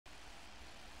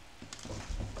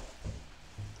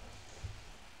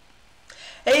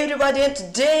Hey everybody, and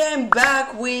today I'm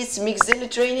back with Mixed Daily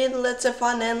Training. Let's have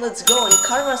fun and let's go. And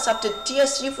Karma's up to tier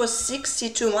 3 for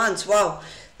 62 months. Wow,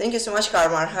 thank you so much,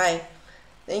 Karma. Hi,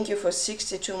 thank you for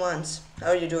 62 months. How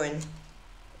are you doing?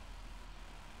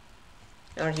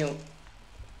 How are you?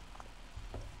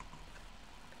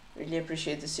 Really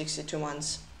appreciate the 62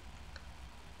 months.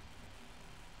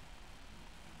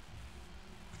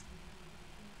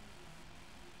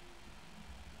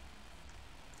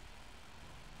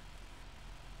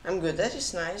 I'm good, that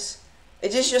is nice.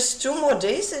 It is just 2 more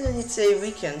days and then it's a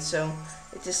weekend, so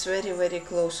it is very, very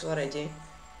close already.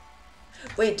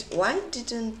 Wait, why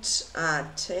didn't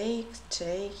take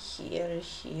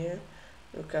here,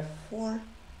 rook f4?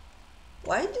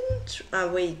 Why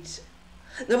didn't wait?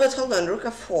 No, but hold on, rook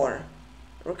f4,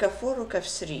 rook f4, rook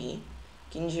f3,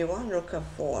 king g1, rook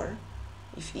f4.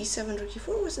 If e7, rook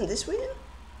e4, wasn't this winning?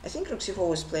 I think rook c4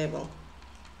 was playable,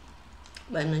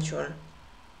 but I'm not sure.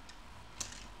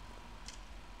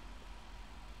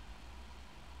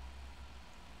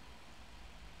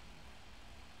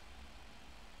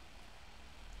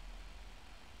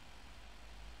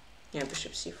 Yeah,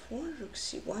 bishop c4, rook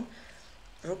c1,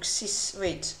 rook c...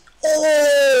 wait.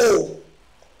 Oh!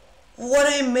 What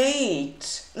I made!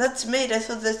 That's mate, I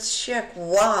thought that's check.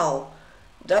 Wow!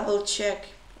 Double check.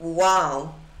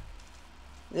 Wow!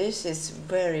 This is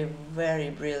very, very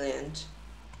brilliant.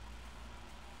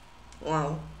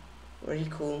 Wow. Very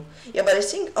cool. Yeah, but I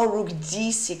think rook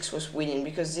d6 was winning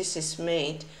because this is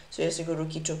mate. So he has to go rook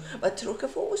e2. But rook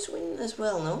f4 was winning as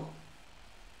well, no?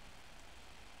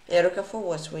 Yeah, rook f4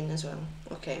 was win as well.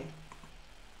 Okay.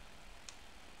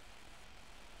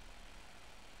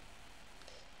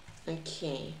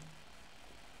 Okay.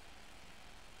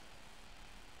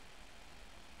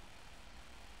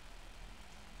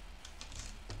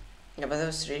 Yeah, but that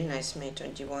was really nice mate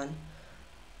on d1.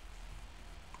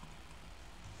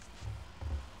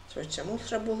 So it's some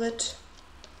ultra bullet.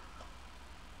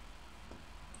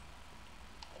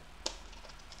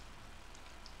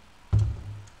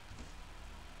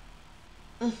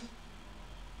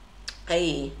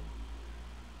 Hey.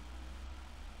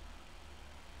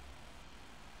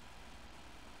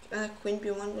 Queen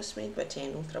b1 was made, but yeah,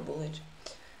 an ultra bullet.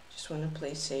 Just want to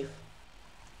play safe.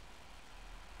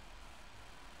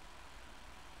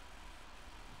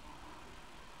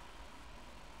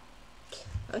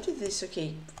 How did this?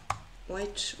 Okay,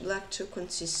 white black took on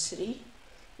c3.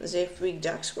 They have weak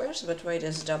dark squares, but white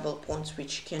has double pawns,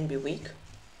 which can be weak.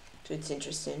 So it's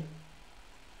interesting.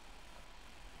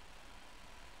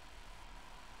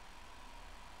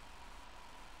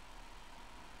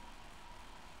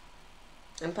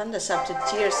 And Panda's up to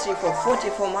tier 3 for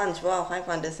 44 months. Wow, hi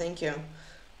Panda, thank you.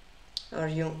 How are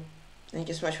you? Thank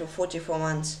you so much for 44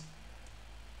 months.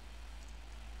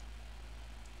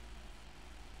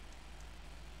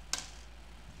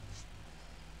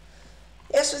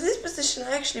 Yeah, so this position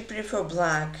I actually prefer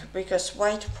black, because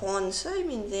white pawns, I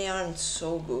mean, they aren't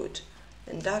so good.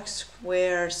 And dark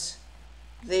squares,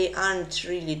 they aren't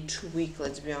really too weak,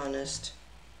 let's be honest.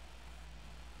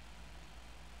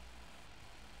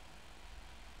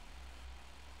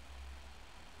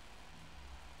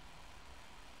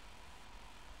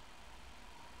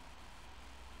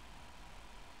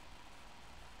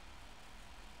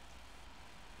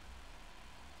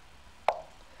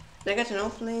 I got an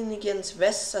opening against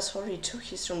West Sassori too.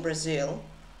 He's from Brazil.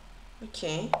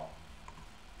 Okay.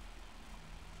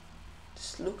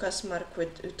 This Lucas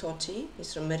Marquet-Utotti.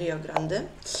 He's from Rio Grande.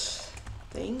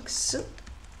 Thanks.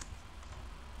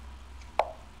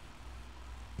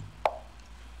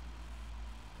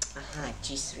 Aha,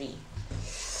 G3.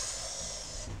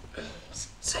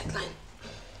 Sideline.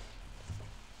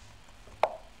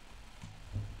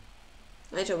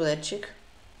 Knight over that chick.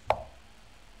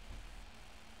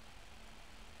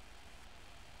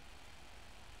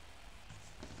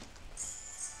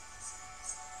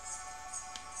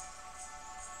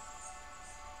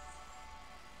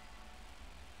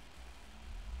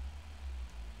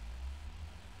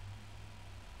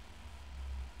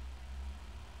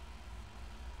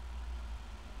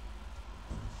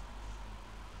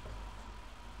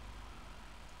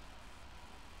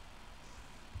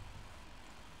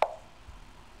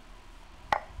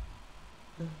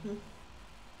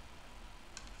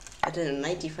 I don't know,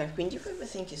 95, queen d5 I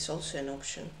think is also an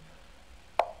option.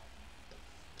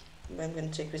 But I'm gonna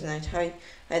take with knight. Hi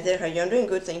there, how are you? I'm doing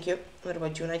good, thank you. What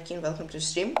about you, Night King? Welcome to the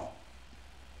stream.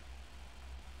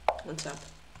 What's up?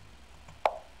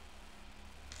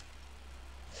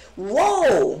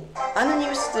 Whoa!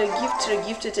 Anonymous gifter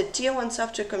gifted a tier 1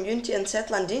 sub to community and set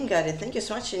landing. Got it. Thank you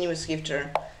so much, anonymous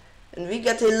gifter. And we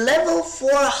got a level 4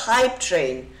 hype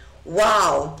train.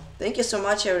 Wow! Thank you so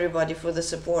much everybody for the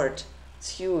support.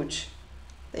 It's huge.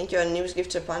 Thank you, News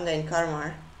Gift to Panda and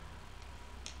Karmar.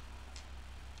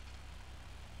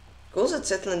 Cool that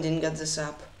Zetland didn't get this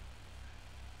up.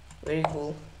 Very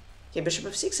cool. Okay, Bishop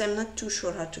of 6, I'm not too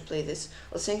sure how to play this.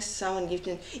 Well, thanks someone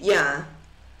gifted. Yeah.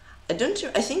 I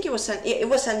think it was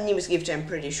Anonymous Gift, I'm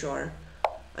pretty sure.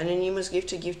 Anonymous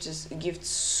Gift gift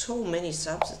so many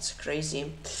subs, it's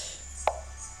crazy.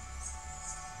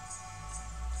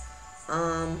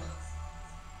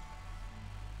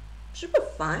 Bishop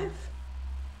of 5?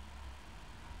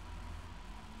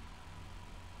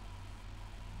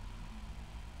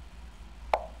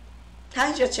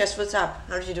 Hi Chess, what's up?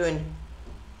 How are you doing?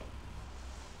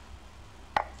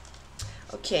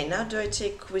 Okay, now do I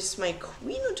take with my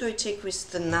queen or do I take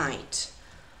with the knight?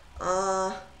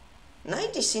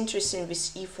 Knight is interesting with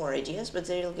e4 ideas, but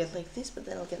then it'll get like this, but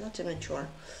then I'll get not immature.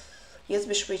 Yes,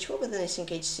 bishop h4, but then I think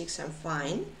h6 I'm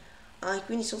fine.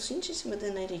 Queen is also interesting, but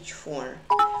then knight h4.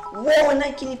 Whoa,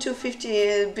 knight king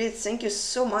 250 bits. Thank you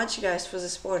so much, guys, for the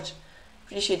support.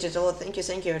 Appreciate it a lot. Thank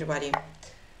you everybody.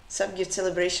 Sub gift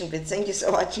celebration bit. Thank you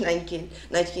so much, knight king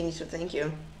 2. Thank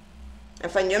you. I'm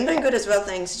fine. I'm doing good as well.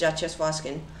 Thanks, Judges for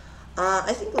asking.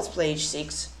 I think let's play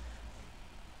h6.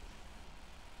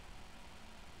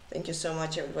 Thank you so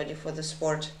much, everybody, for the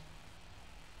support.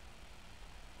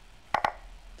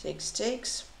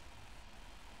 Takes.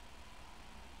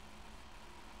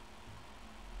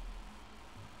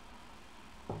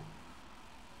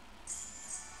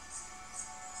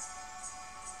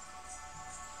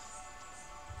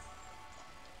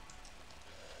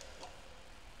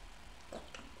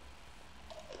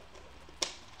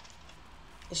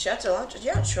 Is shot allowed?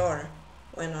 Yeah, sure.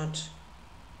 Why not?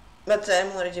 But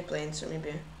I'm already playing, so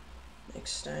maybe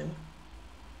next time.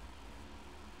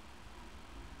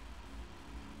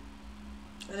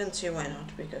 I don't see why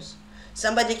not, because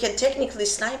somebody can technically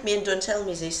snipe me and don't tell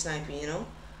me they snipe me, you know?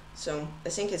 So I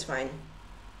think it's fine.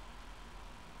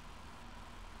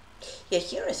 Yeah,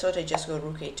 here I thought I'd just go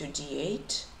rook a to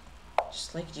d8.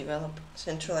 Just like develop,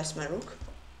 centralize my rook.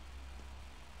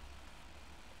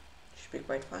 Should be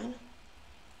quite fine.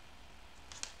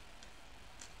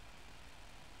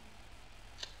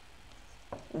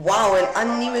 Wow, and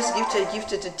Anonymous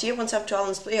gifted a tier 1 sub to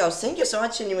Alan's Playhouse. Thank you so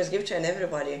much, Anonymous Gifter, and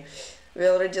everybody. We're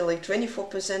already like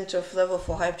 24% of level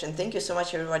 4 hype, and thank you so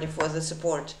much, everybody, for the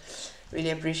support. Really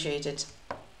appreciate it.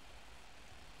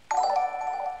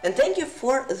 And thank you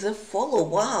for the follow.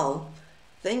 Wow.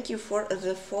 Thank you for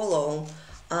the follow.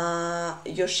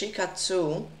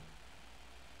 Yoshikatsu.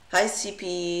 Hi,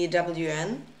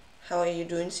 CPWN. How are you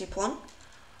doing, Cpon?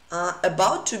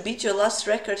 About to beat your last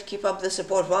record. Keep up the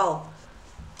support. Wow.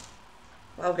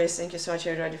 Wow, guys, thank you so much,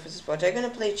 everybody, for the support. I'm gonna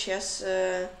play chess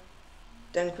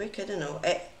damn quick. I don't know.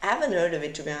 I haven't heard of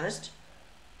it, to be honest.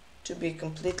 To be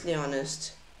completely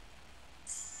honest.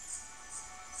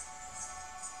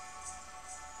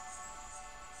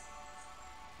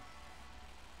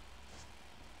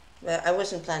 Well, I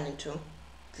wasn't planning to,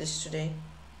 at least today.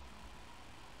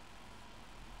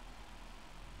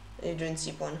 How are you doing,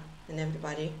 Cpon, and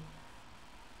everybody?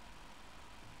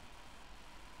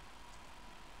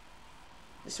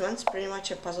 This one's pretty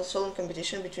much a puzzle solving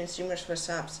competition between streamers for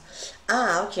subs.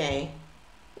 Ah, okay.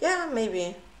 Yeah,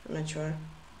 maybe. I'm not sure.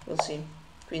 We'll see.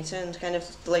 Queen 7, kind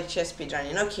of like chess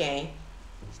speedrunning. Okay.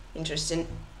 Interesting.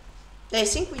 I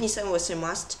think Queen e7 was a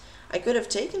must. I could have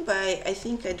taken, but I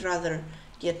think I'd rather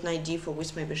get knight d4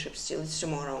 with my bishop still. It's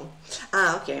tomorrow.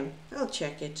 Ah, okay. I'll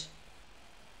check it.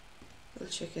 I'll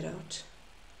check it out.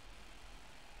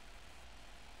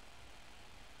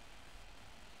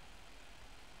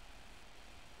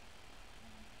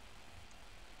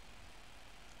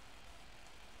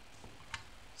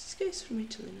 This guy's from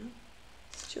Italy, no?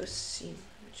 Let's just see. I'm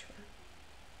not sure.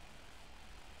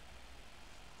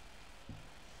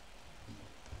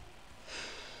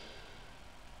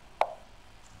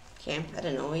 Okay, I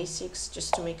don't know, a6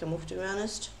 just to make a move, to be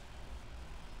honest.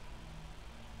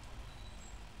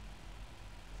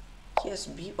 He has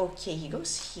b. Okay, he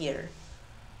goes here.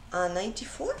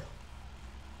 94.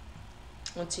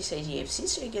 What's his idea? If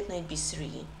c3 I get knight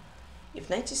b3. If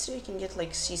knight c3 I can get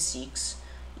like c6.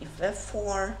 If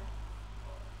f4,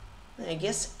 I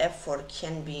guess f4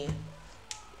 can be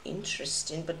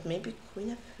interesting, but maybe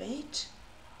queen f8?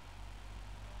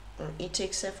 Or e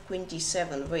takes f, queen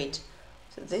d7. Wait,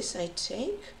 so this I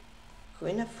take?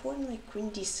 Queen f4 and like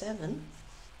queen d7?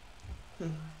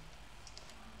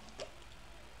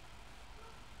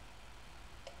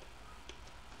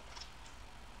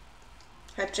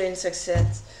 Hype train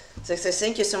success. Success.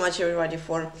 Thank you so much, everybody,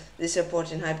 for the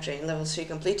support in Hype Train. Level 3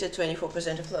 completed,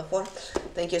 24% of level 4.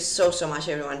 Thank you so much,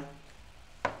 everyone.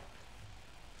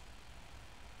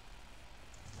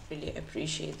 Really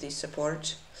appreciate the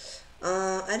support.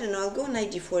 I don't know, I'll go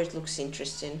knight d4, it looks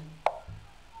interesting.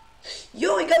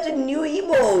 Yo, I got a new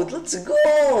emote! Let's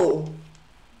go!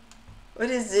 What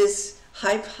is this?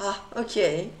 Hype, ha,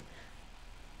 okay.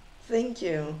 Thank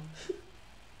you.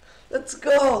 Let's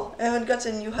go! I haven't got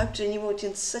a new Hype Train emote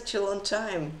in such a long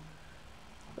time.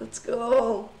 Let's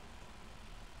go!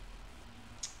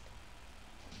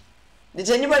 Did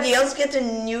anybody else get a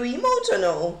new emote or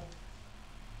no?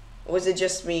 Or was it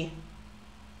just me?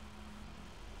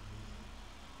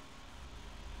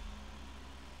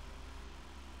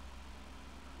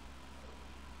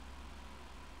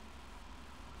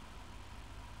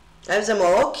 I have them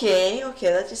all. Okay,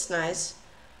 that is nice.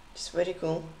 It's very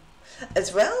cool.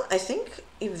 As well, I think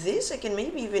if this, I can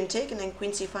maybe even take and then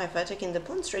queen c5, attacking the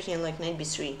pawn straight in like knight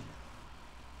b3.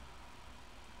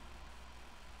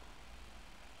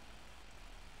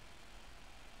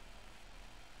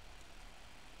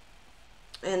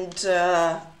 And,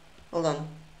 hold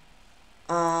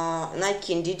on. Night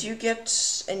King, did you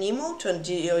get an emote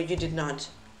or you did not?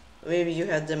 Maybe you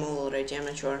had them all already, I'm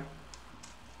not sure.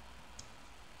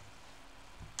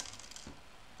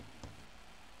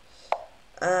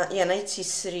 Yeah, knight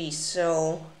c3,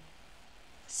 so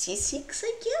c6,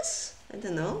 I guess? I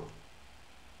don't know.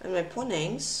 And my pawn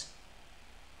hangs.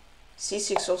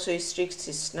 c6 also restricts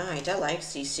his knight. I like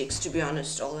c6, to be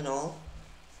honest, all in all.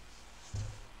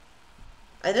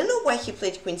 I don't know why he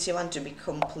played queen c1, to be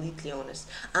completely honest.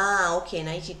 Ah, okay,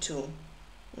 knight e2.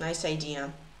 Nice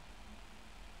idea.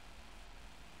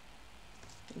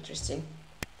 Interesting.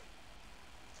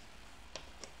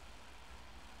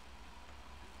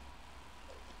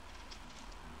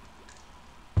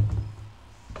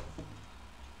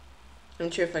 I'm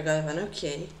not sure if I got one.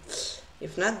 Okay.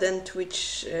 If not, then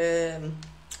Twitch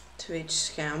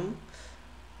scam.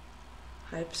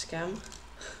 Hype scam.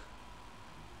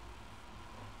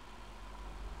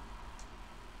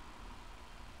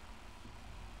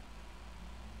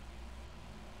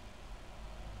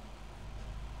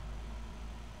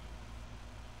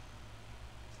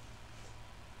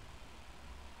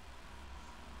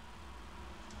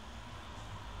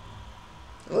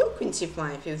 Oh, queen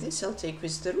c5. If this, I'll take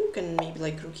with the rook and maybe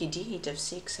like rook e8,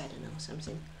 f6, I don't know,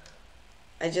 something.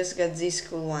 I just got these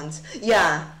cool ones.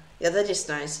 Yeah, that is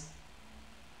nice.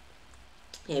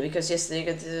 Yeah, because yesterday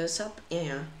I got the sub.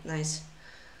 Yeah, nice.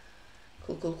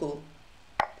 Cool.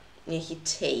 Yeah, he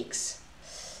takes.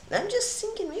 I'm just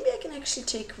thinking maybe I can actually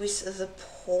take with the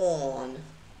pawn.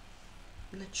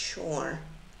 I'm not sure.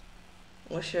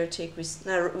 Or should I take with...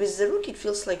 Now, with the rook it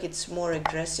feels like it's more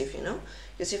aggressive, you know?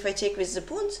 Because if I take with the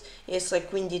pawns, it's like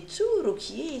queen d2, rook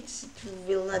e8, it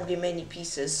will not be many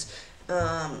pieces.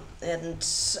 And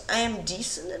I am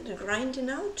decent at grinding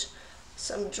out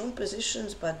some drawn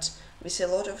positions, but with a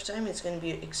lot of time it's going to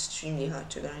be extremely hard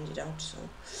to grind it out, so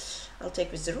I'll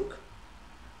take with the rook.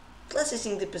 Plus I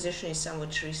think the position is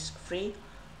somewhat risk-free,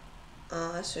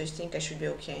 so I think I should be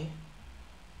okay.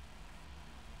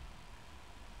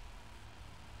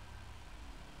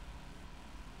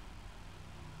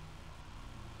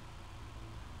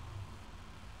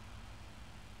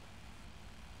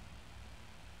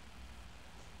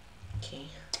 Okay.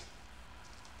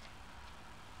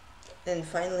 And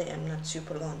finally, I'm not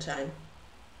super long time.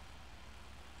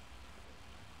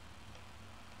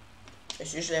 I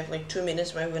usually have like 2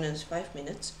 minutes, my winner is 5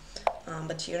 minutes.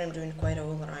 But here I'm doing quite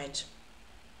alright.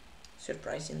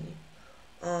 Surprisingly.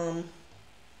 Rook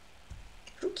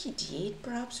e8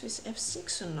 perhaps with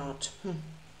f6 or not?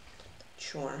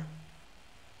 Sure.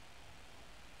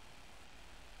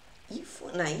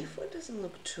 e4, nah, e4 doesn't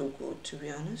look too good, to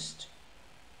be honest.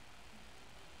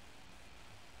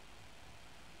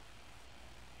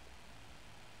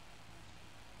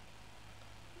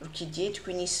 Rook e8,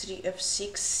 queen e3,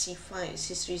 f6, c5,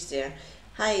 c3 is there.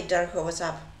 Hi Darko, what's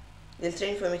up? They'll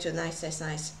train for me too.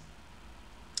 Nice.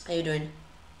 How you doing?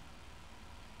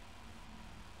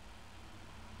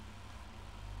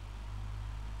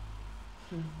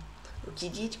 Rook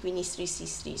e8, queen e3,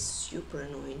 c3, super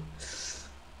annoying.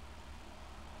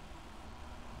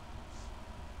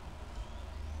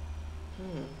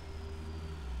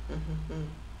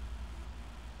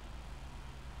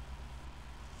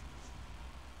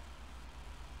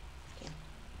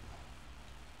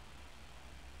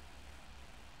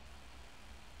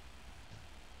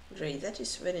 Great, that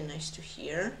is very nice to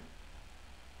hear.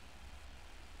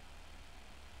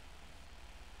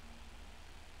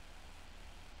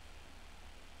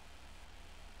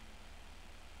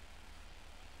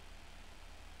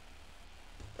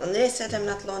 said, I'm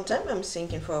not long time, I'm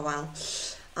thinking for a while.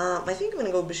 I think I'm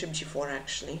gonna go bishop g4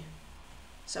 actually.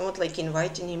 Somewhat like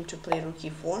inviting him to play rook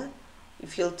e4.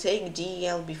 If he'll take d,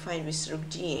 I'll be fine with rook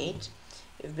d8.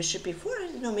 If bishop e4, I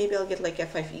don't know, maybe I'll get like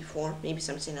f5 e4, maybe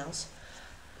something else.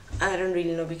 I don't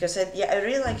really know, because I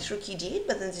really liked rook e d8,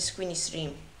 but then this queen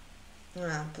e3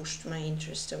 pushed my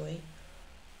interest away.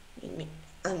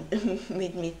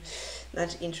 Made me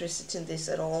not interested in this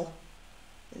at all.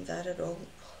 In that at all.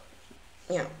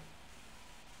 Yeah.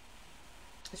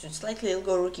 I should slightly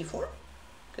go rook e4,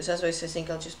 because otherwise I think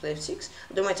I'll just play f6.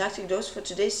 I'll do my tactic dose for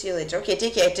today. See you later. Okay,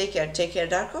 take care,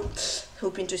 Darko.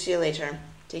 Hoping to see you later.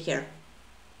 Take care.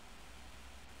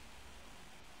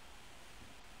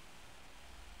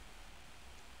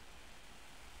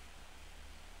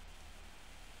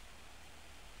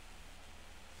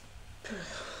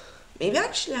 Maybe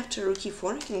actually after rook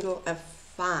e4 I can go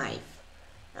f5.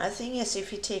 I think yes, if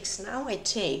he takes now, I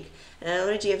take, and I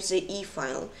already have the e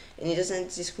file, and he doesn't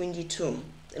have this queen d2,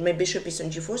 and my bishop is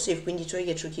on g4, so if queen d2 I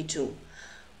get rook e2.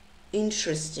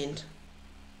 Interesting.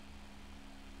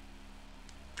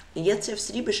 He gets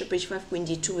f3, bishop h5, queen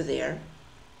d2 there.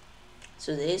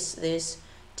 So this,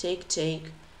 take,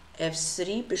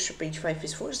 f3, bishop h5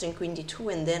 is forced, then queen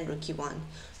d2, and then rook e1.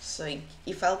 So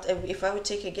if I would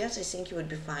take a guess, I think it would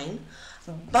be fine.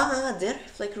 But there I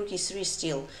have like rook e3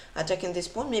 still. Attacking this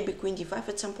pawn, maybe queen d5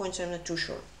 at some point, so I'm not too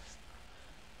sure.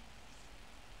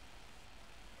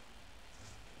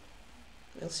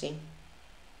 We'll see.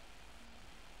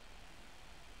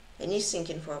 And he's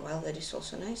thinking for a while, that is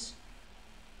also nice.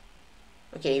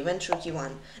 Okay, he went rook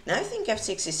e1. Now I think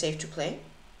f6 is safe to play.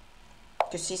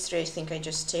 Because c3 I think I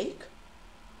just take.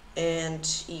 And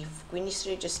if queen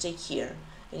e3 I just take here.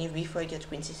 And if b4 I get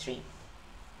queen c3.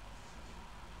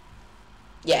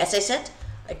 Yeah, as I said,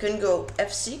 I couldn't go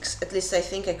f6. At least I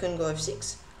think I couldn't go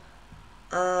f6.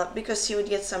 Because he would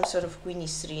get some sort of queen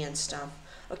e3 and stuff.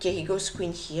 Okay, he goes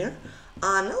queen here.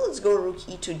 Now let's go rook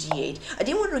e2 d8. I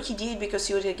didn't want rook e d8 because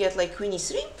he would get like queen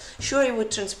e3. Sure, he would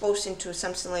transpose into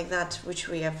something like that, which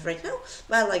we have right now.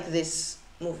 But I like this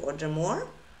move order more.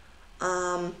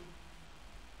 Now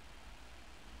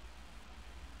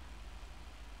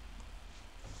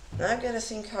I gotta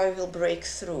think how I will break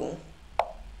through.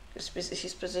 His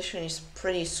position is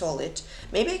pretty solid.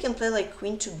 Maybe I can play like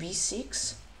queen to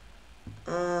b6.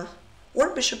 Or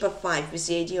bishop f5 with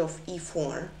the idea of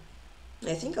e4.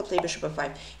 I think I'll play bishop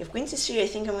f5. If queen c3, I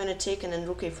think I'm gonna take and then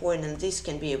rook a4, and then this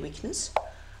can be a weakness.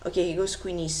 Okay, he goes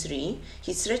queen e3.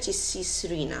 His threat is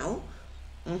c3 now.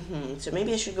 So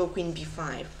maybe I should go queen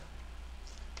b5.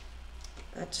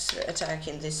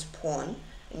 Attacking this pawn.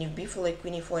 And if b4 like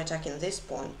queen e4 attacking this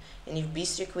pawn. And if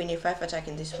b3 queen e5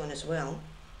 attacking this pawn as well.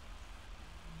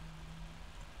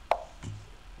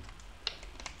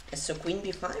 So queen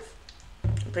b5.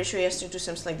 I'm pretty sure he has to do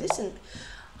something like this. And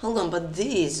hold on, but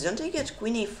this, don't I get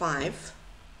queen a5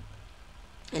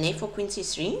 and a4 queen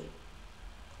c3?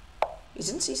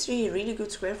 Isn't c3 a really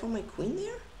good square for my queen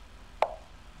there?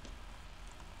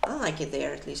 I like it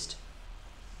there at least.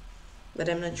 But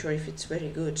I'm not sure if it's very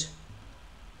good.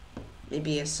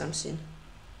 Maybe yes, something.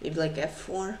 Maybe like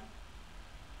f4.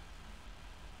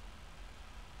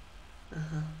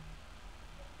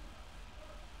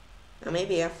 Or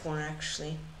maybe f4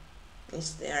 actually.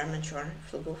 Is there, I'm not sure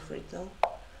if we'll go for it though.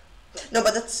 No,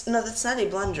 but that's not a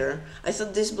blunder. I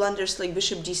thought this blunder is like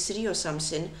bishop d3 or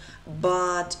something,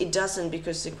 but it doesn't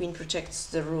because the queen protects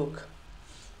the rook.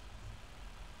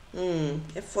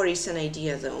 F4 is an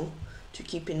idea though, to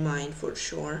keep in mind for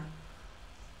sure.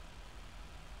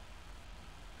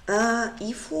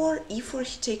 E4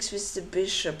 he takes with the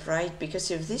bishop, right?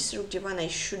 Because if this rook d1 I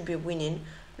should be winning.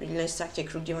 Really nice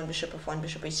tactic, rook d1, bishop f1,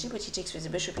 bishop h3, but he takes with the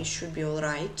bishop, he should be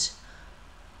alright.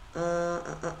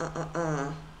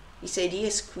 His idea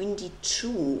is queen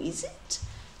d2, is it?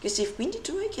 Because if queen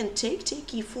d2 I can take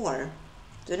e4.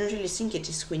 I don't really think it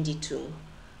is queen d2.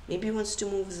 Maybe he wants to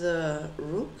move the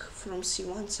rook from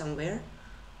c1 somewhere.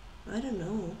 I don't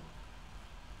know.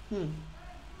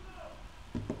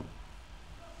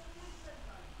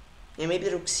 Yeah, maybe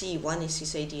rook c1 is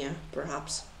his idea,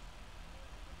 perhaps.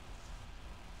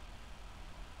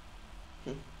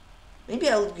 Maybe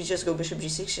I'll just go bishop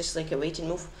g6, just like a waiting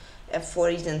move.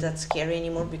 F4 isn't that scary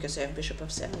anymore because I have bishop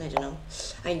f7, I don't know.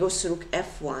 I go to rook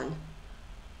f1.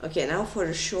 Okay, now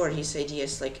for sure his idea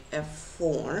is like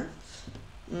f4.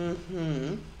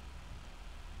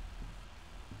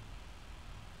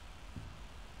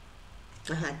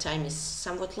 Time is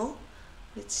somewhat low.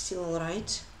 It's still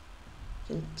alright.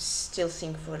 Can still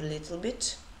think for a little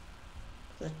bit.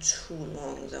 Not too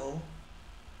long though.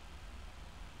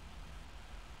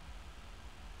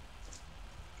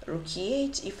 Rook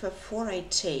e8, if f4 I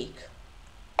take.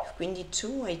 queen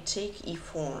d2, I take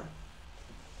e4.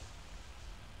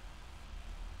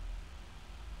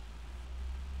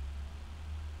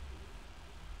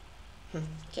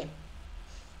 Okay.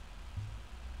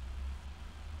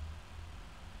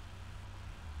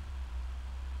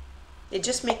 They're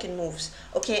just making moves.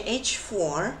 Okay,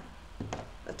 h4.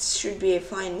 That should be a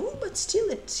fine move, but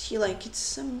still it's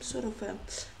some sort of a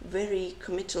very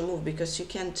committal move, because you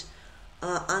can't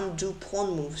undo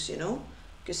pawn moves, you know?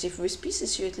 Because if with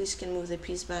pieces you at least can move the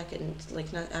piece back and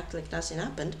like not act like nothing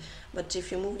happened, but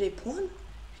if you move the pawn, you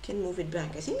can move it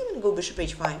back. I think I'm gonna go bishop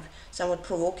h5, somewhat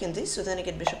provoking this, so then I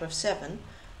get bishop f7,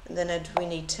 and then I'd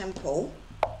win a tempo.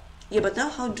 Yeah, but now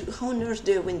how on earth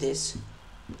do I win this?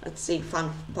 That's the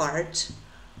fun part.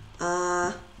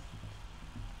 I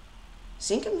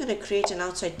think I'm gonna create an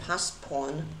outside passed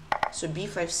pawn, so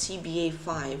b5, c,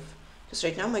 ba5, because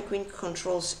right now my queen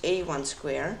controls a1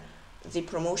 square, the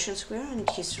promotion square, and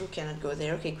his rook cannot go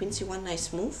there. Okay, queen c1,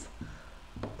 nice move.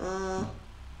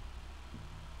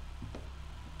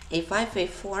 a5,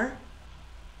 a4.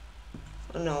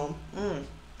 Oh no,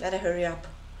 gotta hurry up.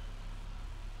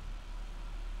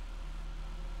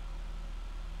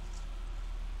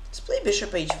 Let's play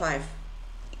bishop h5.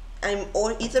 I'm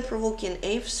either provoking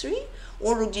f3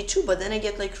 or rook d2, but then I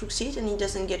get like rook c8 and he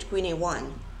doesn't get queen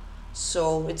a1.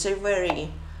 So it's a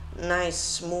very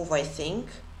nice move, I think.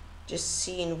 Just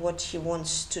seeing what he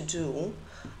wants to do.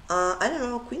 I don't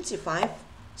know, queen c5,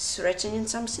 threatening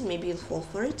something, maybe he'll fall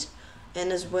for it.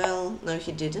 And as well, no,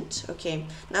 he didn't. Okay,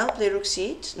 now play rook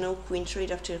c8, no queen trade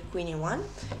after queen a1.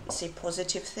 It's a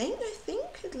positive thing, I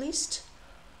think, at least.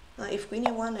 If queen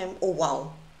a1, oh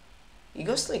wow. He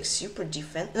goes like super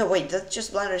defense. No, wait, that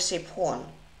just blunders a pawn.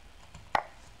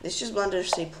 This just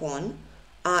blunders a pawn.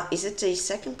 Is it a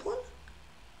second pawn?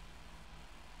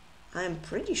 I'm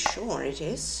pretty sure it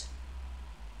is.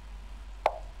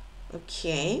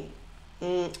 Okay.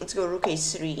 Let's go rook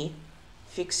a3.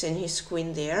 Fixing his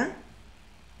queen there.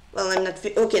 Well, I'm not.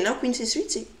 Okay, now queen c3.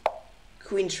 It's a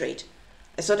queen trade.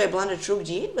 I thought I blundered rook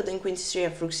d8, but then queen c3, I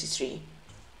have rook c3.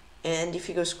 And if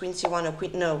he goes queen c1 or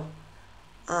queen. No.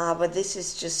 But this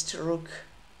is just rook.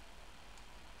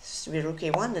 This is to be rook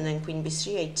a1 and then queen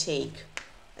b3 I take.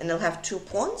 And I'll have two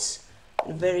pawns.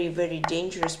 Very, very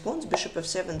dangerous pawns. Bishop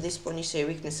f7, this pawn is a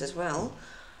weakness as well.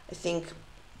 I think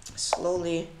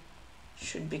slowly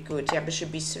should be good. Yeah, bishop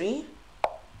b3.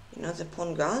 Another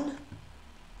pawn gone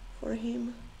for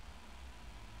him.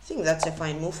 I think that's a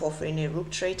fine move, offering a rook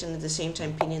trade and at the same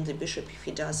time pinning the bishop if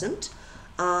he doesn't.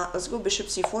 Let's go bishop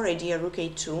c4, idea rook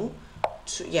a2.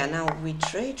 Yeah, now we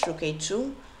trade rook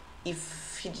a2.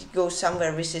 If he goes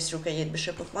somewhere with his rook a8,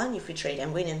 bishop f1. If we trade,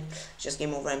 I'm winning. Just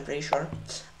game over, I'm pretty sure.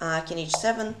 King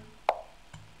h7.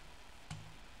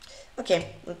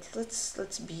 Okay,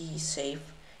 let's be safe.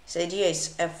 His idea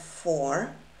is f4.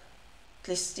 At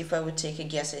least if I would take a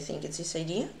guess, I think it's his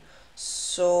idea.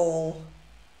 So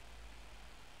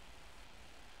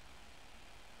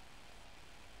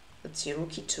let's see, rook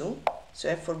e2. So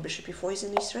f4, bishop e4 is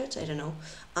in his threat. I don't know.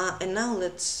 And now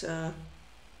let's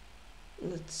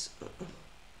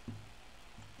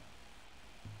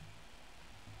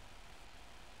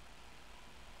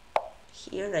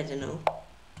here, I don't know.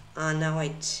 Now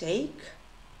I take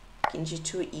king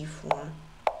g2, e4.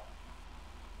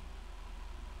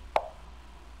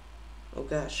 Oh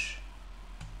gosh.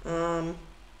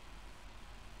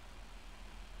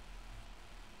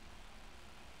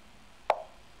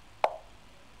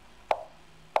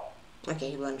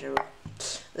 Okay, blunder.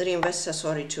 The reinvestor,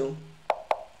 sorry too.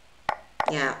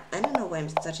 Yeah, I don't know why I'm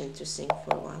starting to think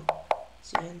for a while.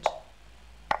 It's the end.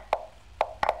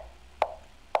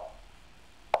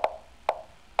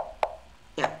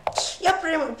 Yeah,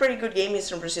 pretty good game. He's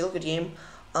from Brazil, good game.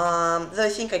 Though I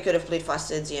think I could have played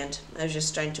faster at the end. I was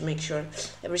just trying to make sure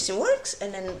everything works,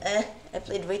 and then I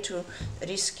played way too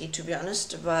risky, to be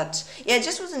honest. But yeah, I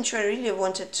just wasn't sure. I really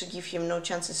wanted to give him no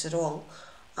chances at all.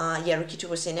 Yeah, rook e2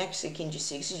 was in next, king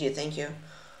g6, GG, thank you.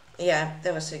 Yeah,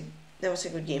 that was a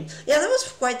good game. Yeah, that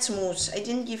was quite smooth. I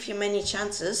didn't give him many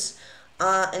chances.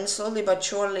 And slowly but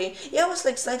surely, yeah, I was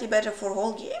like slightly better for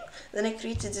whole game. Then I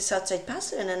created this outside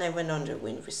passer, and then I went on to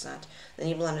win with that. Then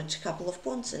he blundered a couple of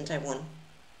pawns, and I won.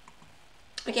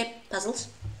 Okay, puzzles.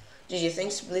 GG,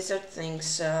 thanks Blizzard,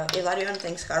 thanks Ilarion,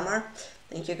 thanks Harmar.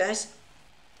 Thank you guys.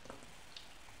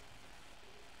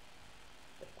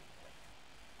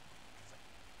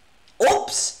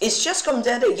 Oops! Is Chesscom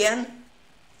dead again?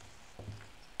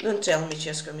 Don't tell me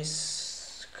Chesscom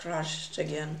is crashed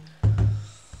again.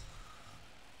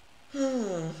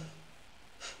 Did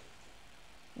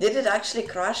it actually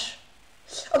crash?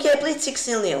 Okay, I played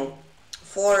 16-0.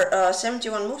 For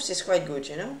 71 moves is quite good,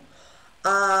 you know?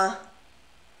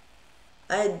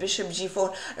 I had bishop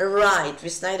g4. Right,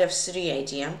 with knight f3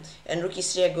 idea. And rook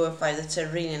e3 I go f5. That's a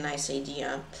really nice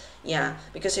idea. Yeah,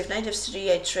 because if knight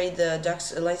f3 I trade the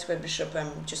light square bishop,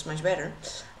 I'm just much better.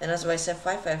 And otherwise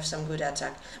f5 I have some good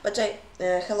attack. But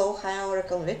hello, hi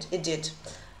Oracle, it did.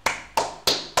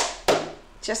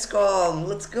 Just come,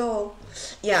 let's go.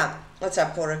 Yeah, what's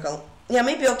up Oracle? Yeah,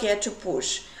 maybe okay, I had to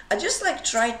push. I just like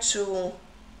tried to...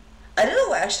 I don't know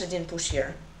why I actually didn't push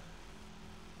here.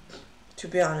 To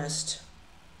be honest.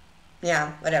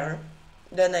 Yeah, whatever.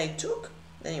 Then I took,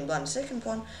 then he blind the second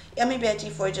pawn. Yeah, maybe at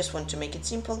e4, I just want to make it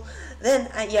simple. Then,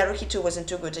 yeah, rook e2 wasn't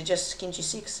too good. I just king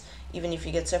g6. Even if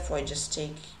he gets f4, I just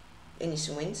take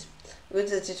anything wins. Good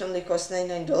that it only costs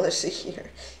 $99 a year.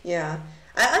 Yeah.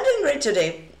 I'm doing great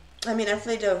today. I mean, I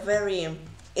played a very,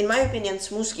 in my opinion,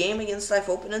 smooth game against live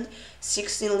opponent.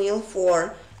 16-0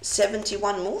 for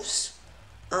 71 moves.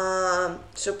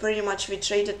 So pretty much we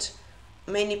traded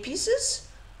many pieces.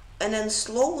 And then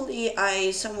slowly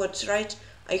I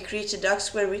created dark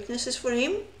square weaknesses for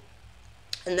him.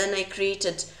 And then I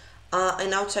created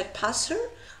an outside passer.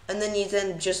 And then he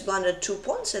then just blundered 2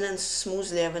 pawns and then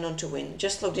smoothly I went on to win.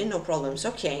 Just logged in, no problems.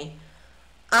 Okay.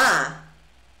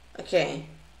 Okay.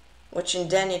 Watching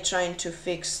Danny trying to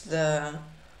fix the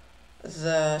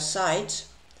site.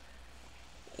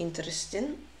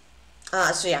 Interesting.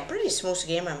 So yeah, pretty smooth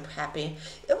game, I'm happy.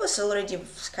 It was already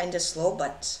kind of slow,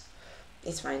 but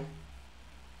it's fine.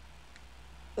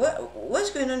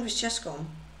 What's going on with Chess.com?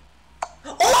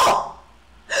 Oh!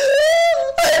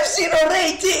 I have 0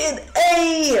 rating!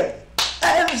 Hey! I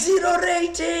have 0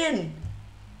 rating!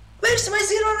 Where's my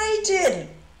 0 rating?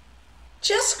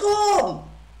 Chess.com!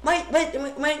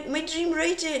 My dream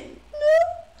rating!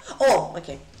 No! Oh,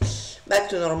 okay. Back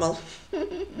to normal.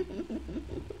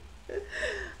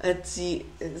 At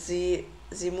the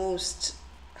most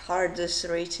hardest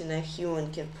rating a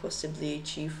human can possibly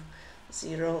achieve,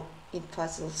 0 in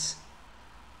puzzles.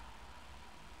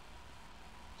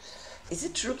 Is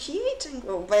it rook e8?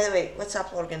 Oh, by the way, what's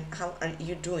up, Morgan? How are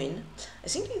you doing? I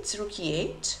think it's rook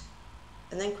e8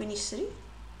 and then queen e3.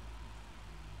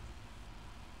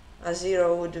 A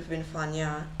 0 would have been fun,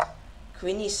 yeah.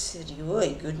 Queen e3,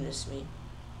 oh goodness me.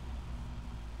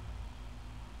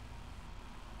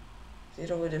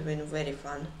 0 would have been very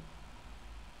fun.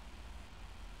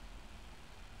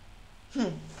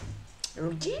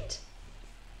 Rook d8?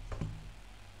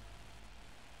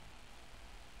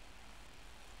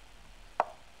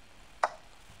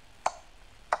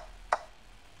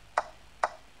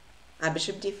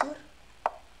 Bishop d4?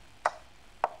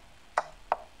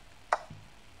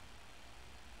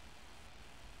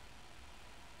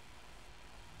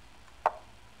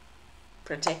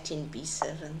 Protecting b7.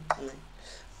 No.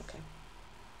 Okay.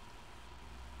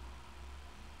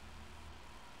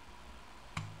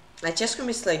 My chess.com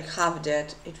is like half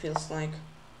dead, it feels like.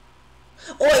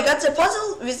 Oh, I got the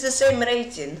puzzle with the same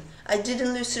rating. I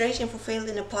didn't lose rating for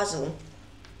failing a puzzle.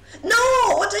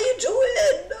 No! What are you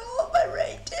doing? No, my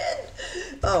rating!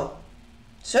 Oh.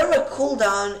 Server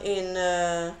cooldown in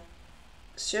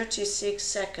 36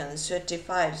 seconds,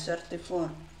 35,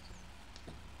 34.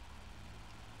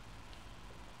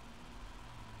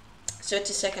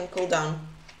 30-second cooldown.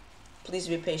 Please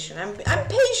be patient. I'm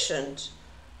patient.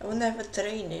 I will never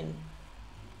training.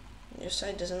 Your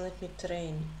side doesn't let me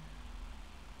train.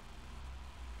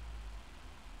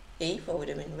 A4 would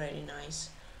have been very nice.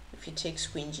 If he takes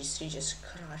queen g3, just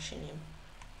crushing him.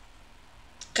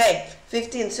 Okay,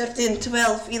 15, 13,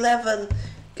 12, 11.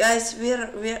 Guys, we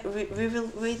will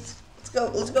wait.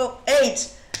 Let's go.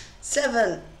 8,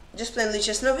 7. Just plain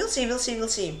chess. No, we'll see. We'll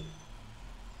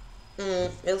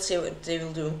see what they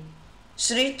will do.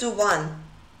 3, 2, 1.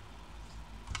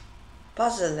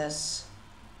 Puzzleless.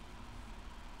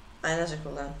 Another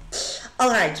cooldown.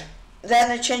 Alright.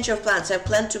 Then a change of plans. I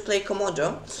plan to play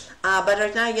Komodo. But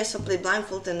right now I guess I'll play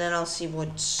blindfold and then I'll see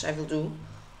what I will do.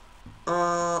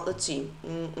 Let's see.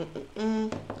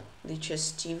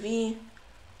 Lichess TV.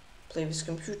 Play with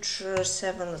computer.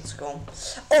 7. Let's go.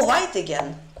 Oh, white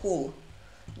again. Cool.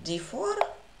 D4.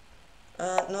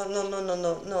 No.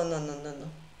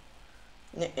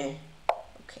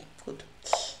 Okay, good.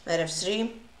 Knight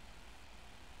f3.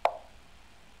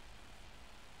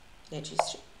 Yeah,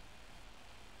 g3.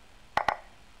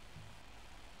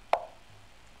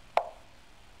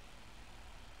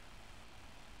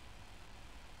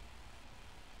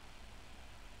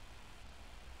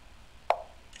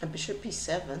 A bishop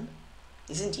e7.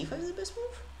 Isn't d5 the best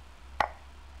move? I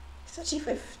thought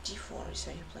d5, d4 is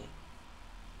how you play.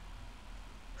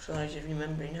 So I just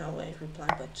remembering how I reply,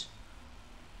 but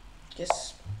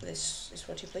guess this is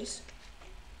what he plays.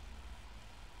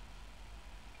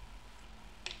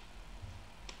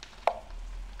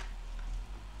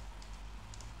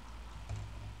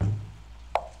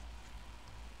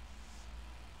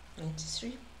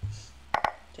 93.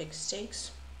 Take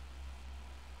stakes.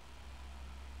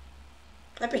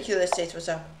 Happy Killer States, what's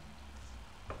up?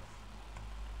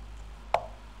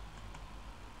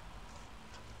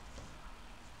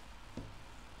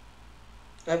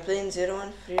 Am I playing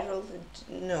 0-1 free roll?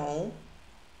 No.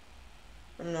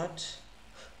 I'm not.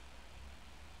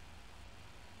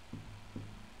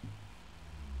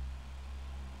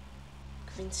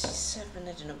 Queen C7,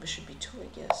 I don't know, bishop B2, I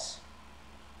guess.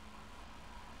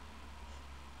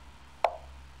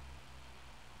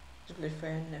 To play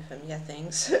fair in FM, yeah,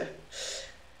 thanks.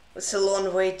 It's a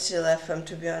long way till FM,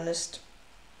 to be honest.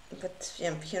 But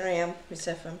yeah, here I am with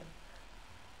FM.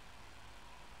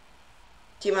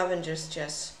 Team Avengers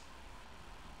chess.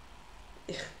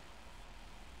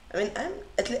 I mean,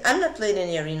 I'm not playing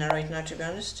any arena right now, to be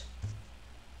honest.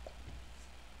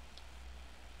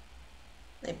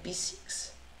 Knight B6.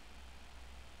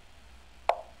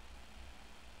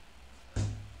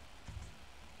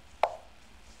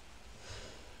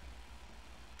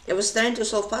 I was trying to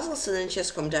solve puzzles and then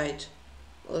chess.com died.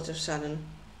 All of a sudden.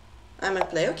 I'm at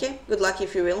play. Okay, good luck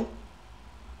if you will.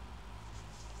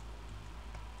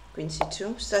 Queen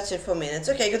C2. Starts in 4 minutes.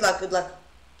 Okay, good luck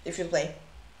if you play.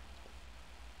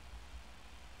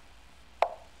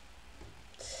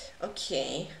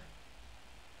 Okay.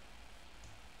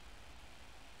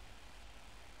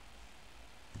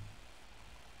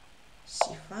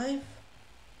 C5.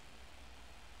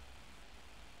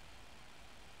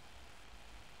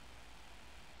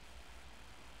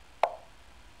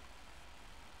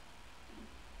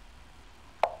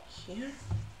 Here.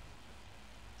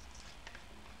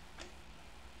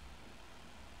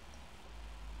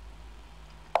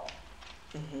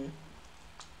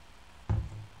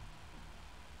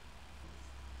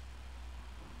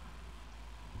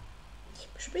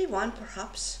 Should be one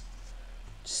perhaps,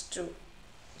 just to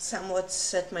somewhat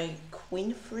set my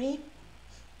queen free.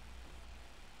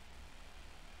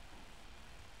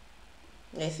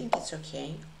 I think it's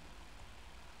okay.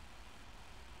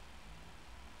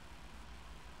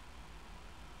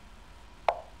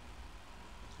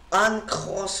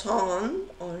 Uncross on,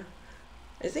 or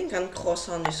I think uncross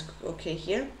on is okay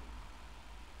here.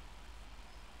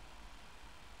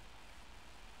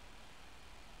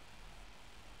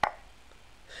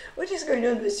 What is going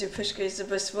on with you, PeshkaCh is the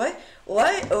best? Why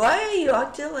are you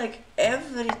acting like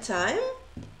every time?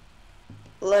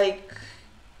 Like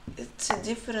it's a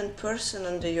different person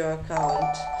under your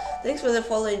account. Thanks for the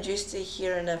follow and just stay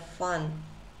here and have fun.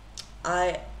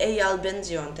 Eyal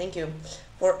Benzion, thank you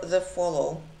for the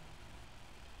follow.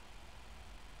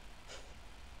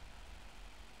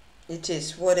 It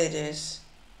is what it is.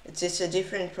 It's a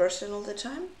different person all the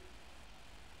time.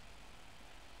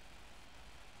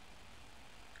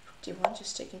 D1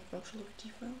 just taking control of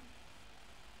D5.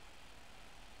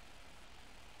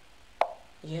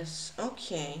 Yes,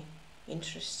 okay.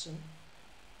 Interesting.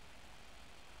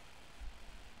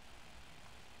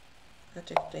 How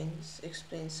to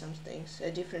explain some things.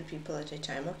 Different people at a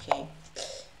time, okay.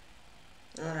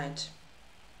 Alright.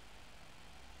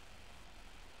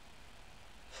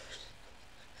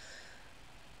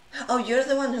 Oh, you're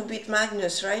the one who beat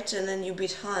Magnus, right? And then you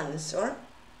beat Hans, or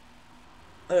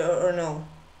no?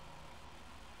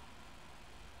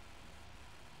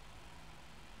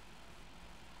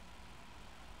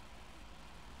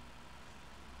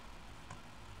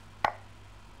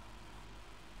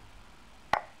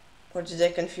 Or did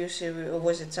I confuse you, or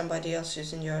was it somebody else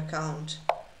using your account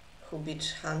who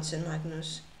beat Hans and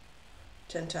Magnus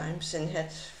 10 times and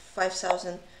had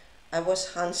 5,000? I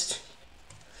was Hans.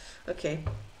 Okay.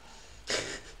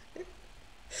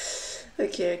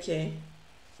 Okay.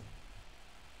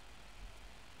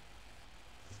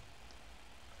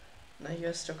 Now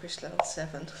you're Stockfish level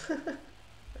 7.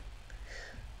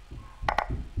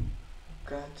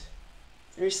 God.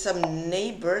 There's some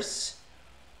neighbors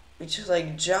which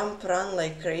like jump, run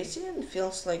like crazy and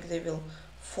feels like they will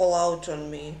fall on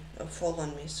me,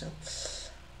 so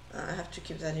I have to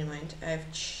keep that in mind. I have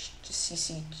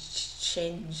CC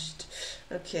changed.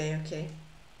 Okay.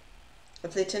 I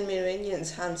played 10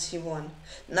 Iranians, Hans, he won.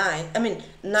 Nice, I mean,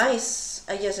 nice,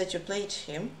 I guess that you played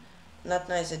him. Not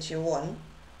nice that you won,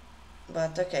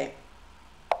 but okay.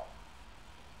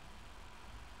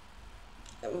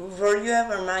 Were you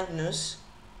ever Magnus?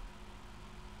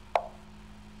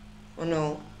 Oh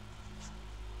no.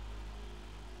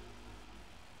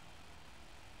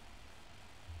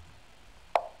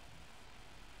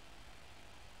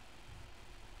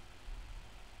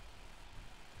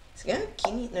 Is he gonna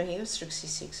king? No, he was rook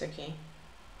c6, okay.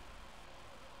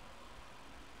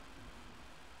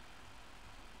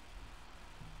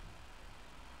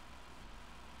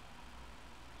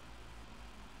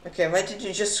 Okay, why did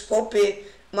you just copy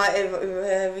my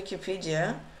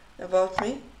Wikipedia about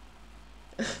me?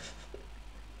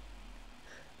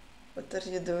 What are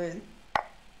you doing?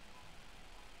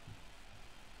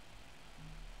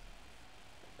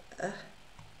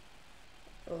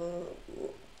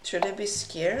 Should I be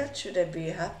scared? Should I be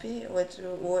happy?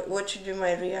 What should be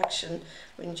my reaction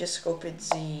when you just copied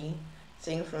the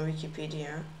thing from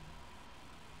Wikipedia?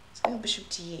 It's going bishop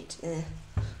d8.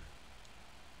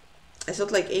 I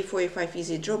thought like a4, a5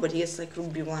 easy draw, but here's like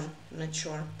rook b1. I'm not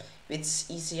sure if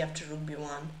it's easy after rook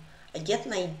b1. I get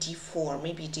knight d4.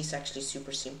 Maybe it is actually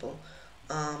super simple.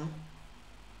 Let's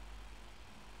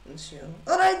see.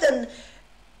 Alright then,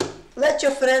 let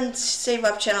your friend save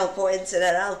up channel points and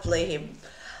then I'll play him.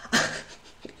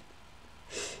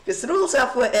 Because rules are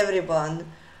for everyone.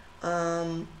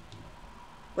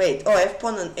 Wait, oh, I have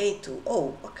pawn on a2.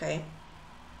 Oh, okay.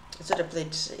 I thought I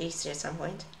played a3 at some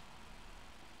point.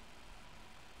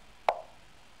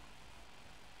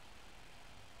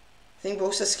 I think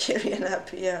both are scary and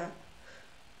happy, yeah.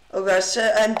 Oh gosh,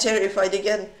 I'm terrified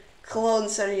again.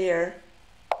 Clones are here.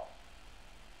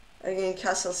 Again,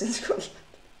 castles in Scotland.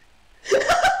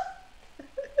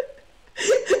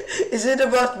 Is it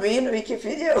about me in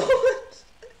Wikipedia?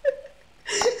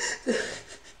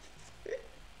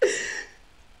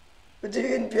 What do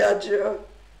you in Piaggio?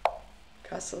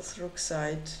 Castles, rook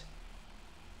side.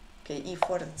 Okay,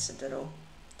 e4, that's a draw.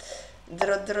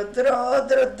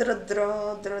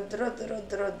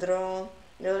 Draw.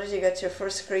 You already got your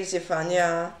first crazy fan,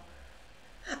 yeah.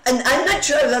 And I'm not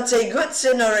sure if that's a good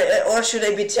thing or should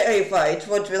I be terrified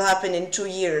what will happen in 2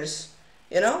 years,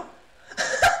 you know?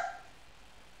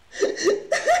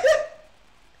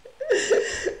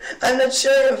 I'm not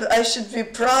sure if I should be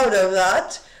proud of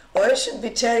that or I should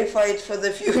be terrified for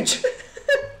the future.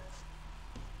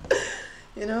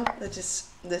 You know, that is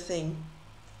the thing.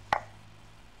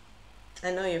 I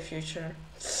know your future.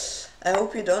 I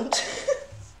hope you don't.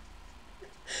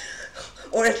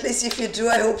 Or at least if you do,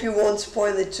 I hope you won't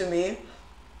spoil it to me.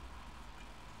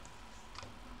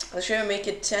 I'll sure make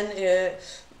it 10,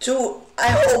 2,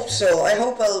 I hope so. I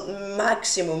hope I'll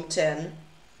maximum 10.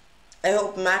 I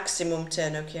hope maximum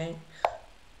 10, okay?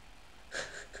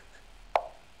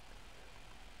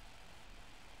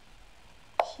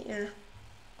 Here.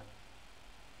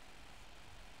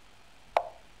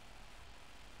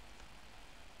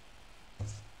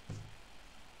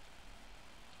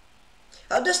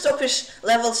 How does Stockfish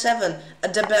level 7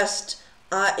 at the best?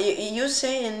 You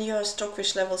say in your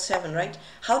Stockfish level 7, right?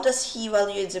 How does he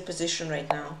evaluate the position right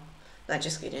now? Nah,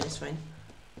 just kidding, it's fine.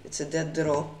 It's a dead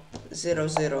draw.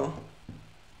 0-0.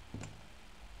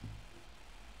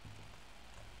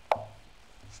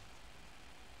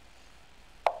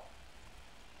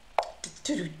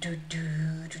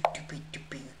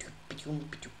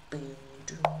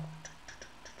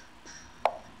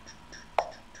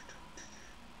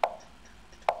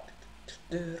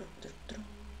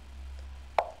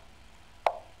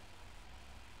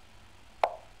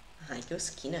 I go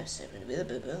skin of 7 with a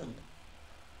boom.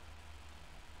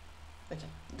 Okay,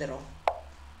 draw.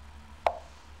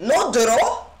 No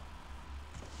draw?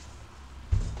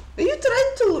 Are you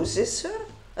trying to lose this, sir?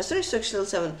 I started Stockfish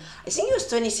 7. I think it was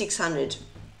 2600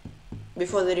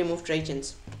 before they removed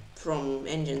ratings from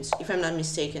engines, if I'm not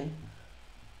mistaken.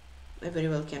 I very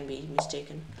well can be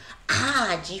mistaken.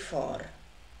 Ah, g4.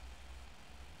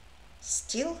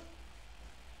 Still?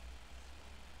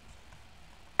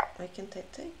 Why can't I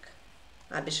take?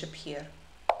 Ah, bishop here.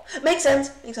 Makes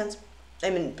sense, makes sense. I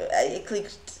mean, I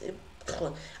clicked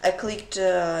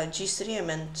g3, I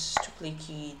meant to play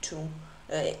e2,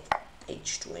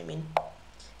 h2, I mean.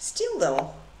 Still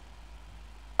though,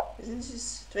 isn't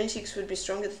this 26 would be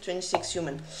stronger than 26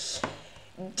 human?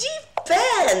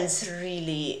 Depends,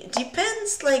 really.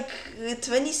 Depends, like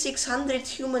 2600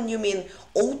 human, you mean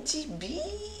OTB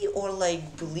or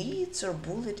like Blitz or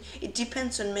Bullet? It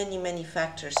depends on many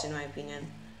factors, in my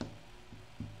opinion.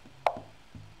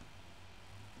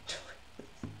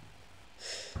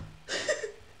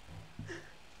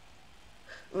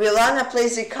 Will Anna play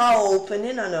the cow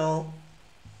opening or no?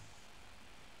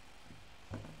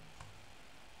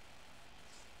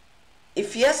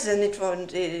 If yes, then it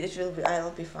won't. It will be.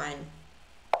 I'll be fine.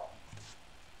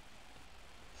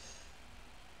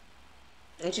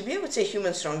 And to be able to say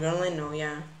human stronger online, no,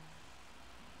 yeah.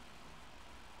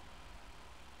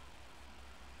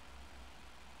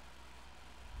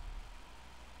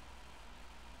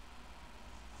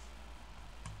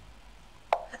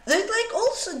 That like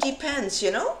also depends,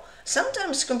 you know.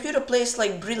 Sometimes computer plays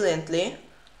like brilliantly.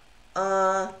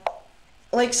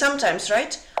 Like sometimes,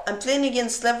 right? I'm playing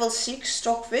against level 6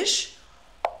 Stockfish,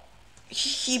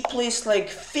 he plays like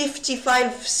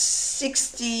 55,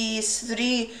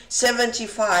 63,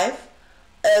 75.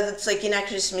 That's like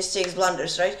inaccuracy, mistakes,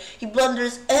 blunders, right? He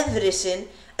blunders everything,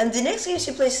 and the next game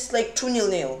he plays is like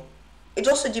 2-0. It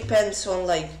also depends on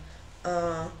like,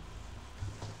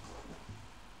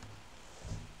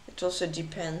 it also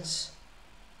depends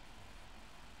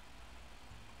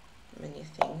many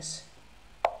things.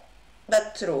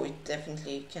 But true, it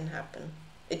definitely can happen.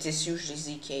 It is usually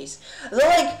the case. Though,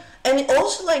 like, and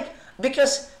also like,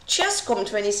 because ChessCom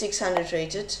 2600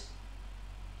 rated.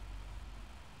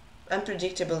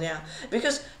 Unpredictable, yeah.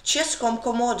 Because ChessCom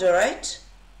Komodo, right?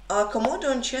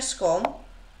 Komodo and ChessCom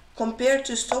compared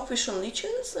to Stockfish on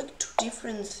Lichen is like two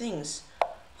different things.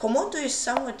 Komodo is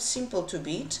somewhat simple to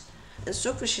beat, and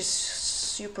Stockfish is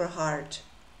super hard.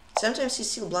 Sometimes he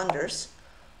still blunders,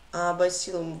 but it's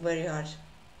still very hard.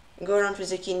 Go around with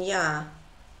the king, yeah.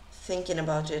 Thinking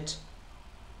about it.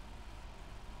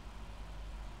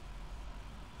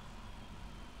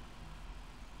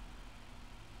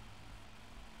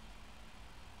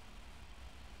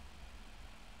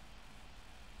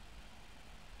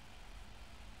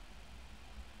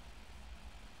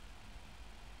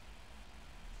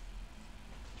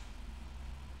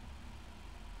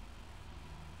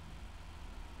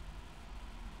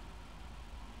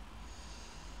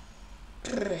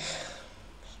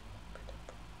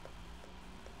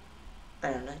 I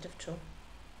don't know, knight f2.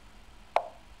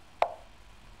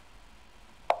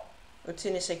 The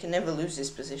thing is, I can never lose this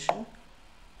position.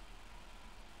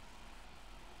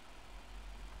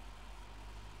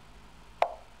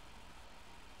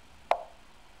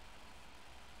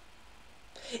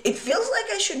 It feels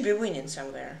like I should be winning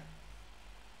somewhere.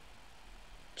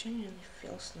 Genuinely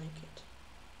feels like it.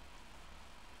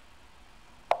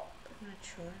 But not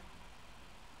sure.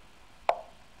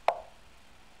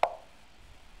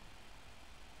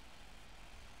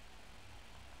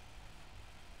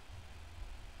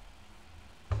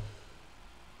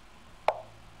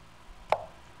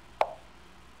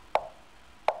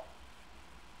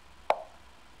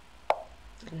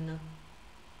 I don't know.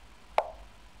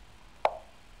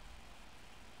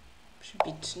 Should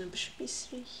be no, should be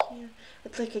 3 here.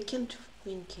 But like I can't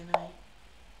win, can I?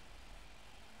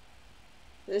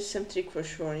 There's some trick for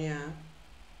sure, yeah.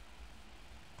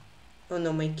 Oh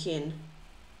no, my king.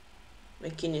 My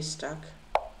king is stuck.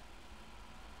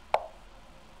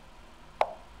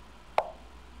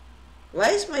 Why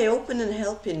is my opponent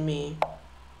helping me?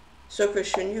 So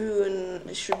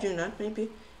should you not maybe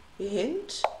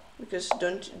hint? Because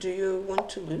do you want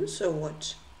to lose or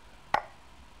what?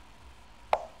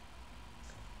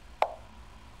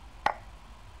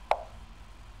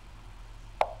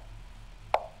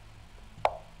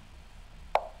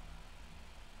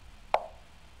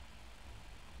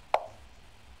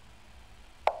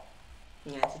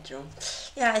 Yeah, the draw.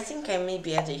 Yeah, I think I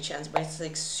maybe had a chance, but it's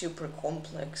like super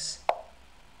complex.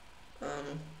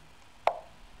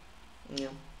 Yeah.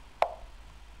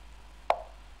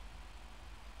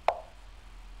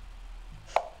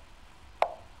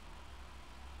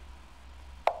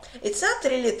 It's not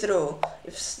really true.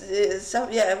 If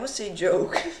some, yeah, it was a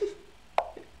joke.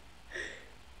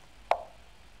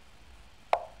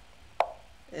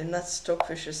 I'm not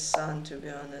Stockfish's son, to be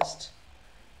honest.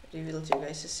 Revealed you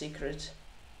guys a secret.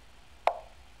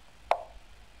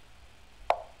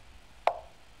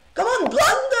 Come on,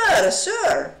 blunder,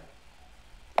 sir!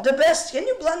 The best, can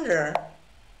you blunder?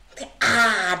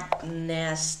 Ah,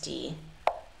 nasty.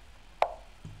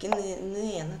 No,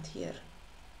 not here.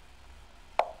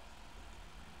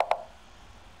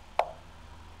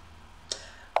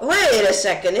 Wait a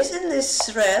second, isn't this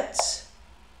threats?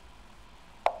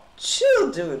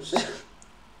 Chill, dude. I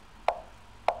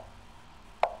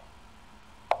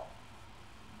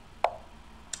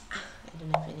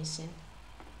don't have anything.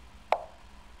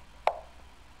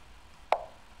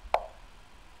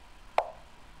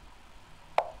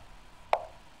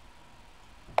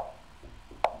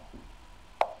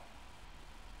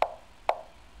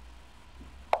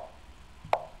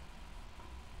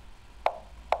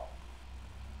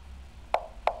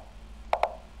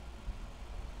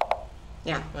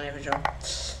 Yeah, whatever, draw.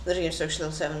 The game Stockfish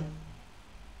level 7.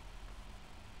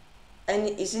 And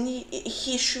isn't he?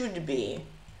 He should be.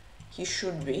 He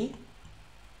should be.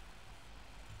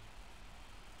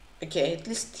 Okay, at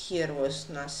least here was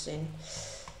nothing.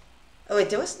 Oh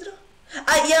wait, there was draw?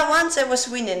 Ah, yeah, once I was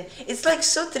winning. It's like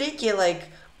so tricky, like,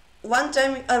 one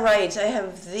time, alright, I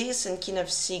have this and king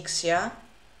f6, yeah?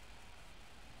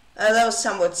 That was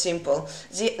somewhat simple.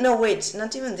 No, wait,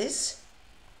 not even this?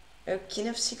 King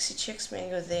f6, he checks me, I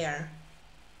go there.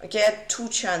 Okay, I had 2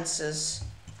 chances.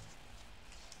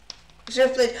 Should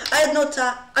have played. I had no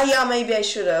time. Ah, yeah, maybe I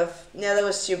should have. Yeah, that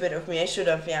was stupid of me. I should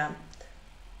have, yeah.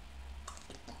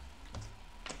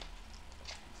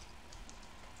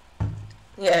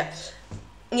 Yeah.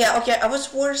 Yeah, okay, I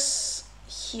was worse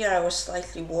here. I was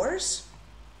slightly worse.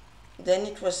 Then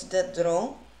it was dead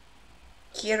draw.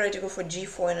 Here I had to go for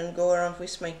g4 and go around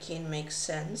with my king. Makes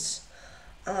sense.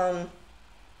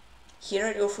 Here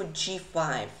I go for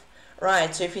g5.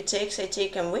 Right, so if he takes, I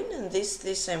take and win, and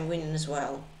this I'm winning as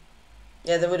well.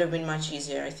 Yeah, that would have been much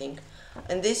easier, I think.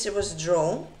 And this, it was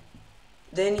draw.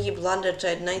 Then he blundered,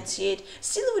 tried knight c8.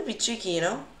 Still it would be tricky, you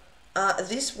know?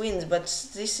 This wins, but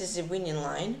this is the winning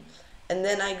line. And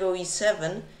then I go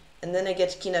e7, and then I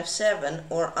get king f7,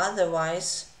 or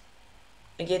otherwise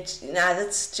I get... Nah,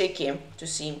 that's tricky to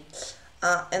see.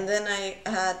 And then I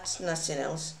had nothing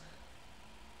else.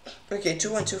 Okay,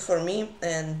 2-1-2 for me,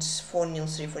 and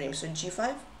 4-0-3 for him. So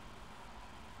g5,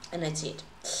 and that's it.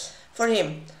 For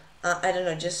him, I don't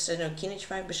know, just, I don't know, king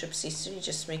h5, bishop c3,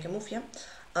 just make a move, yeah.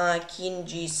 King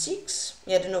g6,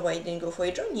 yeah, I don't know why I didn't go for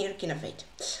a drawn here, king f8.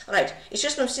 Alright, it's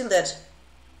just I'm still dead.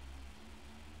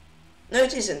 No,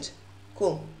 it isn't.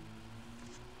 Cool.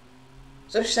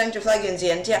 So she's trying to flag in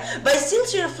the end, yeah. But I still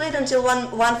should have played until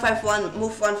 1-5-1,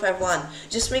 move 1-5-1.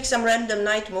 Just make some random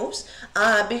knight moves.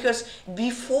 Because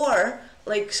before,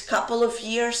 like a couple of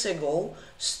years ago,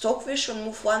 Stockfish on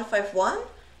move 1-5-1,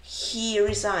 he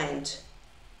resigned.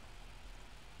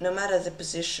 No matter the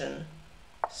position.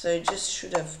 So I just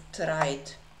should have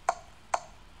tried.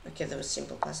 Okay, that was a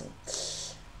simple puzzle.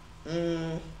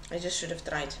 I just should have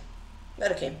tried.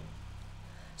 But okay.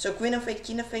 So queen f8,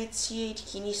 king f8,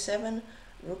 c8, king e7,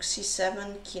 rook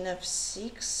c7, king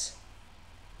f6.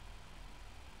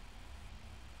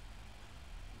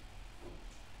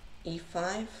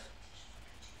 e5.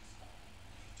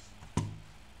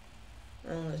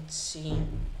 And let's see.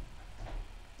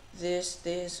 This,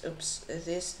 oops,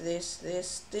 this,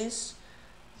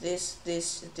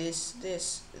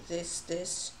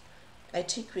 I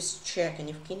take with check, and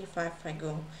if king e5 I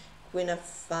go queen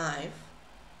f5,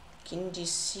 king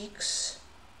d6.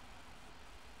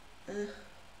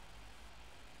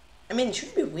 I mean, it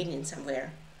should be winning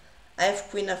somewhere. I have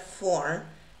queen f4,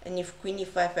 and if queen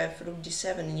e5 I have rook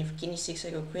d7, and if king e6 I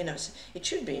go queen f6. It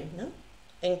should be, no?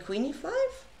 And queen e5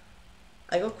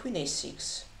 I go queen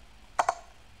a6.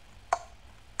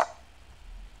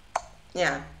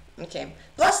 Yeah, okay.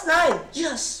 +9,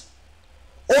 yes!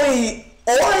 Oi!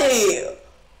 Oi!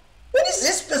 What is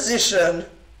this position?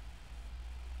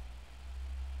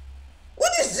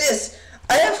 What is this?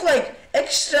 I have like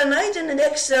extra knight and an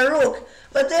extra rook,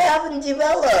 but they haven't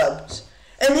developed.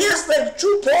 And he has like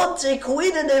 2 pawns, a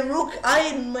queen and a rook, I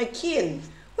and my king.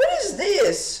 What is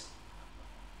this?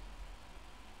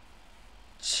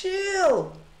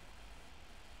 Chill.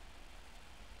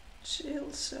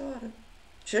 Chill, sorry.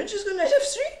 Should I just go knight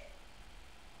f3?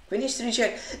 Queen h3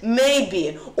 check.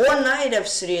 Maybe. Or knight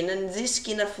f3 and then this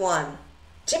king f1.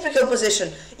 Typical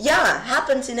position. Yeah,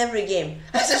 happens in every game.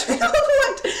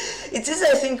 It is,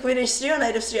 I think, queen h3 or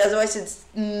knight f3, otherwise it's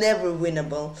never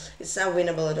winnable. It's not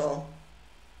winnable at all.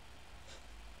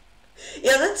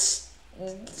 Yeah, that's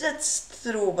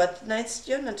true, but knights,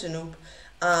 you're not a noob.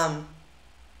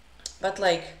 But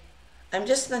like, I'm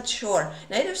just not sure.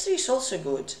 Knight f3 is also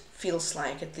good. Feels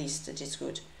like, at least, that it's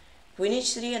good. Queen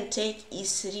h3 and take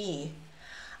e3.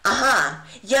 Aha!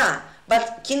 Yeah,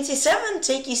 but king c7,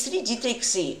 take e3, d take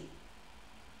c.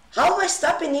 How am I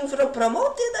stopping him from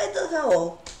promoted? I don't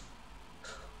know.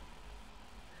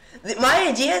 My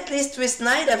idea, at least with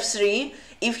knight f3,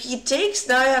 if he takes,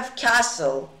 now I have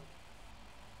castle.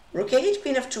 Rook a8,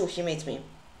 queen f2, he made me.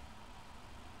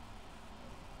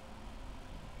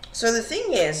 So the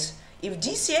thing is, if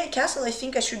dci castle, I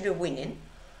think I should be winning.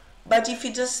 But if he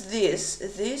does this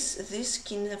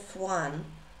king f1,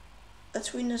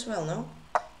 let's win as well, no?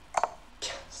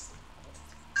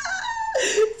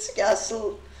 It's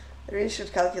castle. I really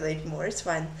should calculate more, it's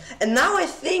fine. And now I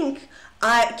think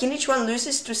king h1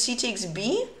 loses to c takes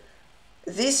b.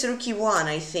 This rook e1,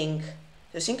 I think.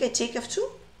 Do you think I take f2?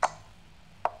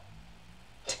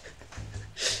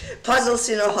 Puzzles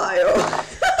in Ohio.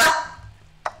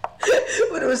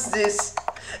 What was this?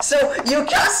 So you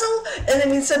castle, and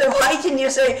then instead of hiding, you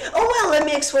say, "Oh well, let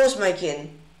me expose my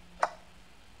king."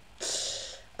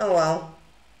 Oh well.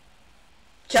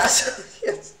 Castle,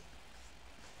 yes.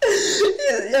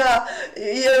 Yeah,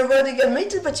 you're already got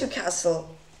mated, but you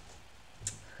castle.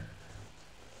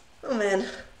 Oh man.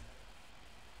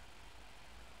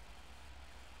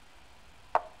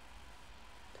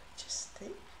 Just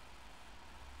think.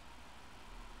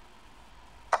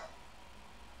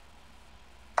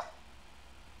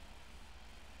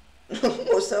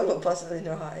 Most solo puzzle in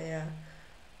Ohio, yeah.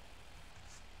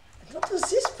 What was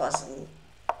this puzzle?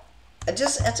 I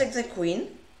just attack the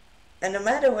queen, and no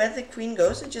matter where the queen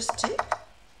goes, I just take.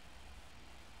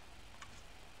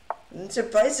 I'm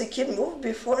surprised the kid moved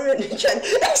before and you can.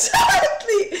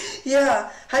 Exactly!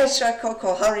 Yeah. Hi, Shark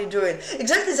Coco, how are you doing?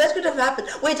 Exactly, that could have happened.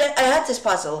 Wait, I had this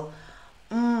puzzle.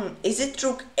 Is it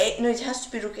rook A? No, it has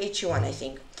to be rook h1, I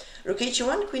think. Rook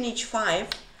h1, queen h5.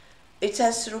 It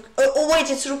has rook. Oh, wait,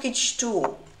 it's rook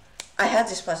h2. I had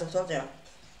this puzzle, told you.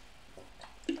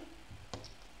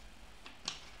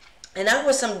 And that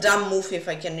was some dumb move, if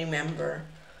I can remember.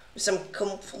 Some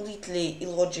completely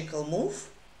illogical move.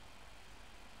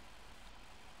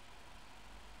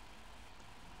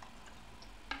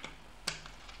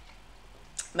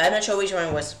 But I'm not sure which one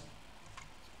it was.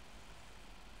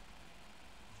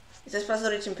 Is this puzzle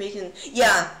written patent?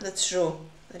 Yeah, that's true.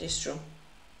 That is true.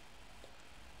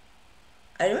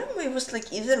 I remember it was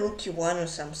like either rook e1 or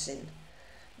something.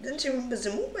 I don't remember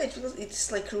the move, but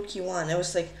it's like rook e1. I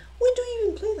was like, why do you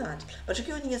even play that? But rook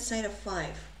e1 gets knight f5.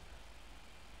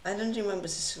 I don't remember the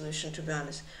solution, to be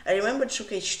honest. I remember rook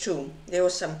h2. There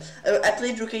was some. I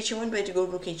played rook h1, but I had to go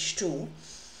rook h2.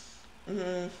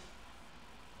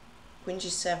 Queen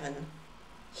g7.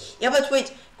 Yeah, but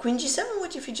wait, queen g7,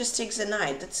 what if he just takes the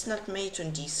knight? That's not mate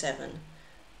on d7.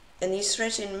 And he's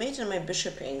threatening mate on my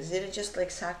bishop hangs. Did I just like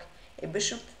sack a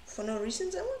bishop for no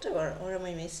reasons, I wonder, or am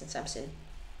I missing something?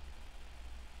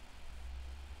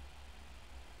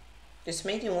 This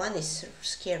mate in 1 is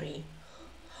scary.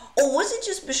 Oh, was it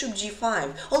just bishop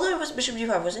g5? Although it was bishop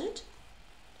g5, wasn't it?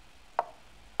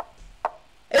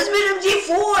 It was bishop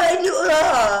g4, I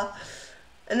knew.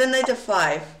 And then knight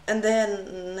f5, and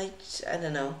then knight, I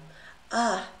don't know.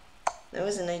 There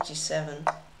was a knight g7.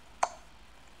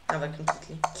 Have a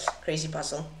completely crazy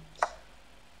puzzle.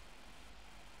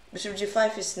 Bishop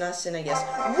g5 is nothing, I guess.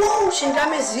 Whoa,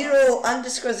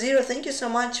 Shingame0_0. Thank you so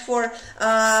much for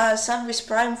Subvis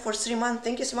Prime for 3 months.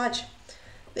 Thank you so much.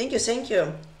 Thank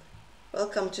you.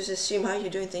 Welcome to the stream. How are you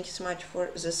doing? Thank you so much for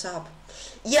the sub.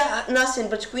 Yeah, nothing,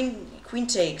 but queen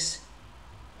takes.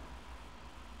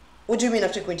 What do you mean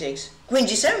after queen takes? Queen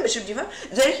g7, bishop g5?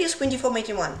 There he is, queen d4, mate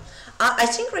e1. I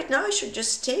think right now I should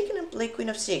just take and play queen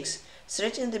f6,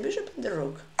 threatening the bishop and the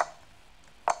rook.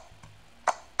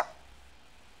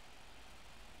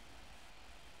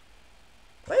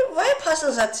 Why are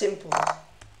puzzles that simple?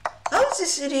 How is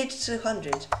this read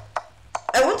 200?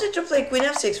 I wanted to play queen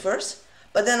f6 first,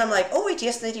 but then I'm like, oh wait,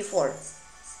 yes, knight e4.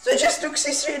 So I just took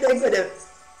c3 and I could have.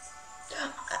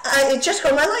 I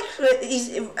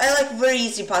like very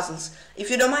easy puzzles. If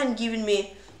you don't mind giving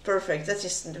me perfect, that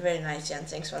is very nice, and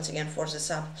thanks once again for the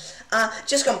sub.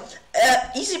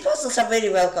 Easy puzzles are very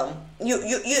welcome.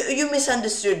 You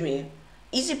misunderstood me.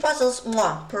 Easy puzzles,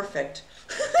 mwah, perfect.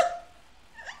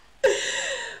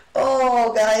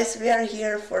 Oh guys, we are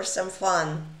here for some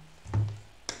fun.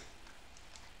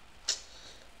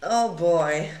 Oh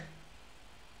boy.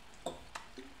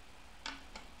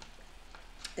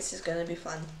 This is gonna be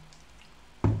fun.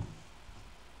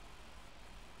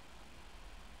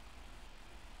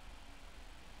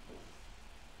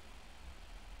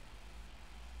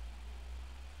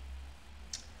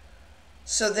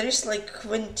 So there is like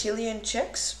quintillion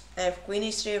checks. I have queen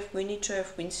e3, I have queen e2, I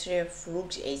have queen c3, I have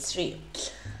rook a3.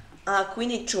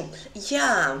 Queen e2.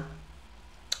 Yeah,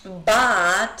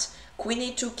 but queen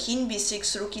e2, king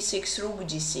b6, rook e6, rook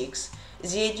d6.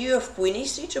 The idea of queen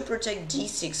e3 to protect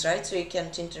d6, right? So you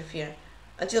can't interfere.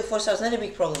 Until 4,000, not a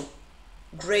big problem.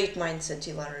 Great mindset,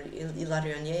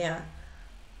 Ilarion, yeah.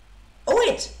 Oh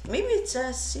wait, maybe it's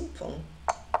simple.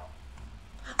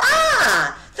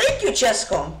 Thank you,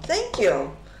 Chescom. Thank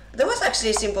you. That was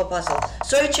actually a simple puzzle.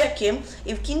 So I check him.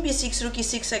 If king b6, rook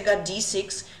e6, I got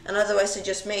d6, and otherwise I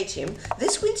just made him.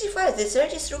 This queen c5, this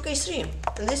third is rook a3,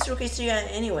 and this rook a3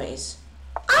 anyways.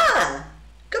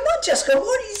 Come on, Chescom,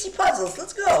 more easy puzzles.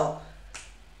 Let's go.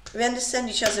 We understand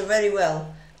each other very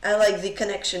well. I like the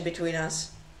connection between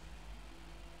us.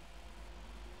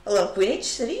 Hold on, queen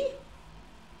h3?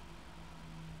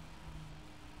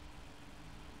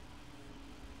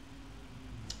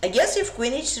 I guess if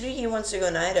queen h3, he wants to go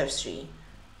knight f3.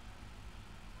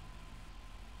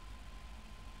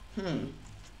 Queen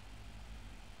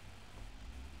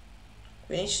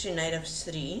h3, knight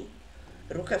f3.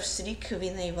 Rook f3,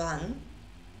 queen a1.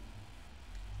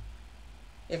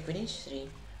 Yeah, queen h3.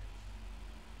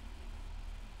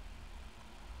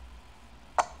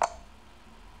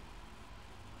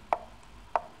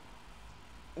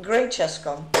 Great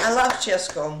Chescom. I love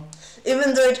Chescom.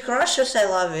 Even though it crashes, I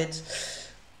love it.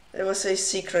 It was a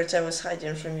secret I was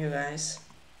hiding from you guys.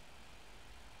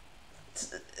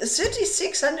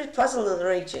 3600 puzzle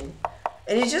rating.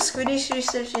 And he just queen h3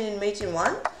 searching in mate in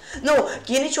 1. No,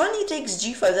 king h1 he takes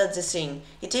g5, that's the thing.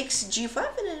 He takes g5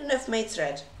 and I don't have mate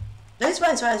threat. No, it's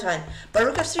fine, it's fine, it's fine. But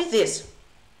rook f3 this.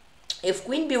 If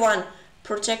queen b1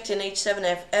 protecting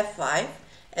h7 f5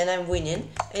 and I'm winning,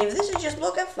 and if this I just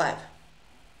block f5.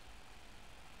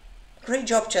 Great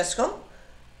job, Chescom.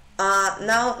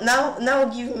 Now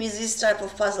give me this type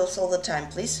of puzzles all the time,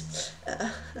 please.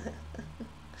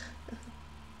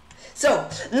 So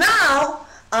now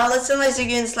let's analyze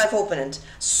against live opponent.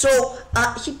 So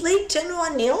he played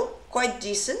 10-1-0, quite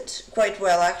decent, quite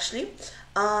well actually.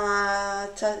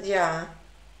 Yeah.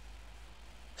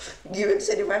 Given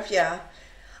 75, yeah.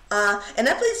 And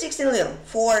I played 16-0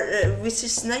 for with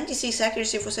his 96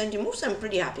 accuracy for 70 moves. I'm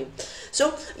pretty happy.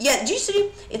 So yeah,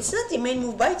 g3. It's not the main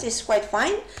move, but it's quite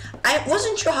fine. I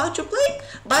wasn't sure how to play,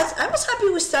 but I was happy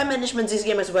with time management this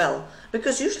game as well,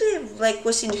 because usually like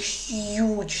was in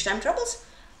huge time troubles,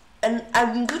 and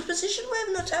I'm in good position where I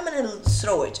have no time and I'll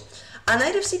throw it. A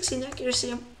knight f6 in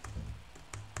accuracy.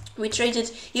 We traded.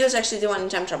 He was actually the one in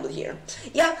time trouble here.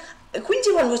 Yeah. Queen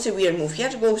d1 was a weird move. He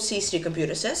had to go c3,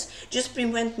 computer says, just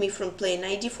prevent me from playing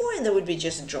knight d4 and that would be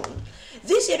just drawn.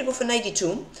 This he had to go for knight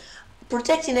d2,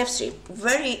 protecting f3,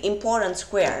 very important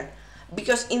square,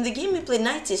 because in the game we played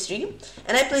knight c3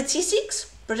 and I played c6,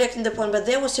 protecting the pawn, but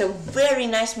there was a very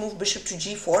nice move, bishop to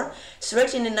g4,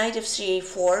 threatening the knight f3,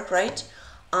 a4, right,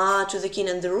 to the king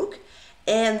and the rook.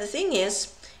 And the thing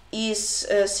is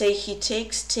say he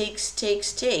takes,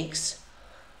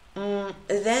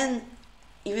 then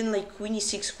even like queen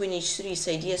e6, queen h3 is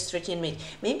idea threatening mate.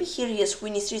 Maybe here he has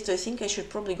queen e3, so I think I should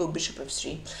probably go bishop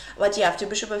f3. But yeah, after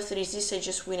bishop f3 is this, I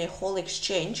just win a whole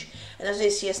exchange. And as I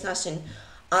see, he has nothing.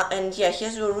 And yeah, he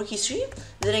has to go rook e3.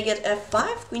 Then I get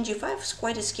f5, queen g5. It's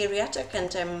quite a scary attack,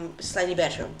 and I'm slightly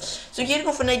better. So here I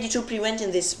go for knight d2,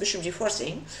 preventing this bishop g4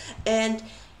 thing. And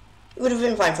it would have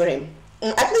been fine for him.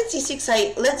 I played c6,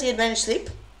 I let the advantage slip.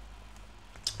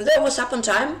 That was up on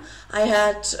time. I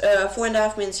had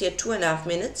 4.5 minutes, he had 2.5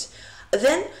 minutes.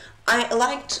 Then I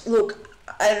liked, look,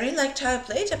 I really liked how I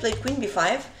played. I played queen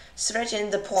b5, threatening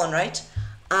the pawn, right?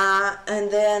 And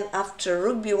then after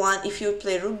rook b1, if you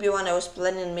play rook b1, I was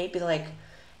planning maybe like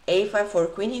a5 for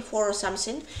queen e4 or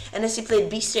something. And as he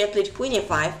played b3, I played queen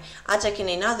a5, attacking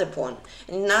another pawn.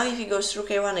 And now if he goes rook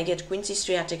a1, I get queen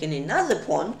c3, attacking another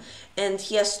pawn. And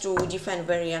he has to defend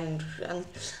very,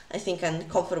 I think,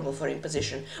 uncomfortable for him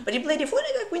position. But he played e4 and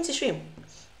I got queen c3.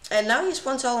 And now his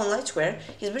pawn's all on light square.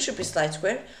 His bishop is light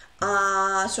square.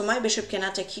 So my bishop can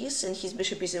attack his, and his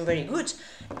bishop isn't very good.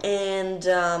 And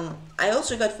I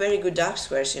also got very good dark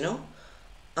squares, you know.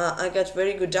 I got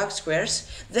very good dark squares.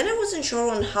 Then I wasn't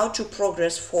sure on how to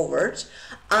progress forward.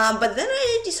 But then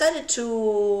I decided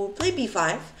to play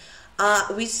b5.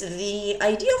 With the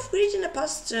idea of creating a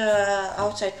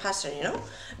outside PATRON, you know,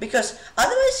 because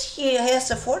otherwise he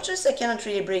has a fortress I cannot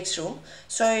really break through.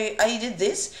 So I did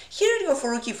this. Here I go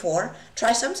for rook e4,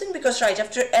 try something, because right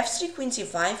after f3, queen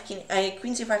c5,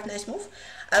 queen c5, nice move.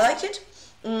 I like it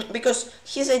because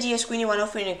his idea is queen e1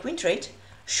 offering a queen trade.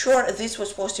 Sure, this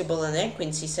was possible and then queen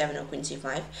c7 or queen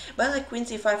c5, but like queen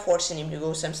c5 forcing him to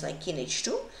go something like king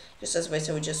h2. Just as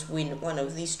I would just win one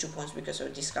of these 2 pawns because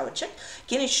of discover check.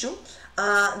 King h2.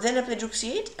 Then I played rook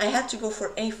c8. I had to go for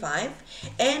a5,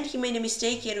 and he made a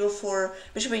mistake. He had to go for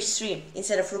bishop h3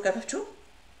 instead of rook f2.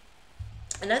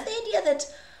 And I had the idea that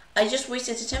I just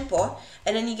wasted the tempo,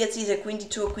 and then he gets either queen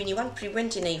d2 or queen e1,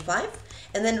 preventing a5,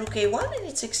 and then rook a1, and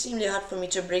it's extremely hard for me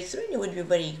to break through, and it would be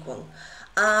very equal.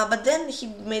 But then he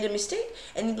made a mistake,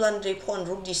 and he blundered a pawn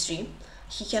rook d3.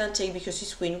 He cannot take because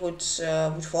his queen would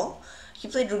fall. He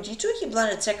played rook d2, he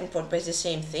blundered second pawn by the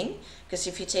same thing, because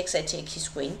if he takes, I take his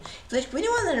queen. He played queen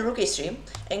e1 and rook a3,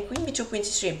 and queen b2, queen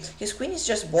c3. His queen is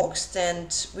just boxed,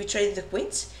 and we traded the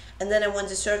queens, and then I won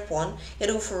the third pawn. He had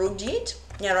to go for rook d8.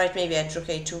 Yeah, right, maybe I had rook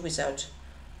a2 without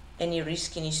any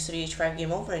risk. King h3, h5,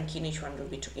 game over, and king h1, rook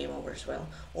b2, game over as well.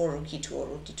 Or rook e2 or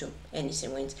rook d2,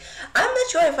 anything wins. I'm not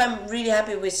sure if I'm really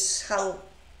happy with how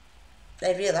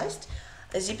I realized.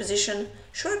 The position,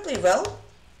 sure, I played well.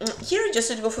 Here I just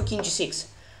had to go for king g6,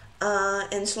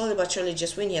 and slowly but surely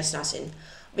just win. He has nothing,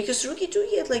 because rook e2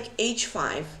 he had like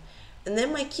h5, and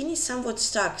then my king is somewhat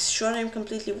stuck. Sure, I'm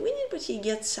completely winning, but he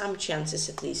gets some chances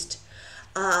at least.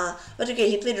 But okay,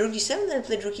 he played rook d7, then I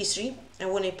played rook e3. I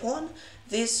won a pawn,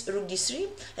 this rook d3,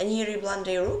 and here he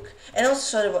blundered a rook, and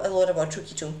also thought a lot about rook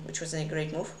e2, which was a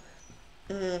great move.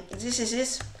 This is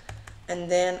this, and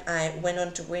then I went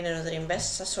on to win another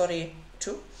invest, sorry,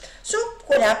 2. So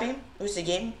quite happy with the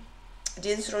game.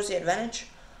 Didn't throw the advantage.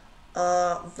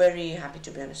 Very happy, to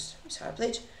be honest, with how I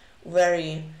played.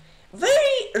 Very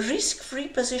risk-free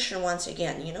position once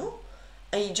again, you know.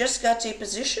 I just got a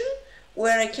position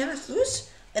where I cannot lose,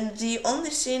 and the only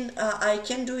thing I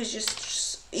can do is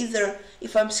just either,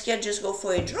 if I'm scared, just go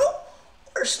for a draw,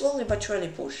 or slowly but surely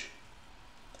push.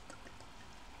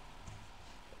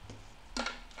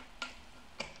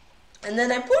 And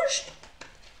then I pushed,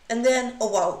 and then, oh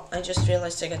wow, I just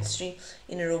realized I got 3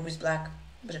 in a row with black,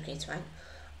 but okay, it's fine.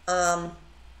 And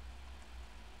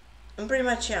pretty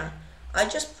much, yeah, I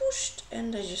just pushed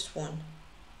and I just won.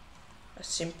 As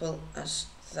simple as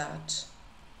that,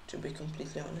 to be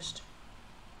completely honest.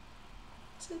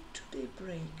 It's a 2-day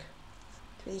break.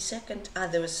 22nd,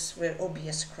 there was where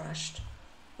OBS crashed.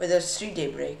 Where there's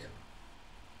 3-day break.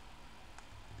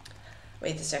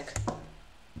 Wait a sec.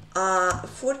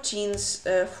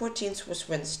 14th was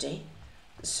Wednesday.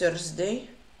 Thursday.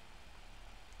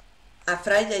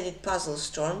 Friday I did Puzzle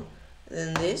Storm.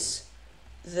 Then this.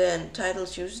 Then Title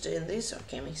Tuesday and this.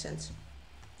 Okay, makes sense.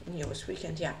 And here was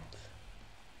weekend, yeah.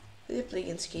 Did I play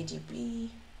against KDB?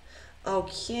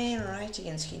 Okay, right,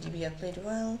 against KDB I played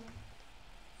well.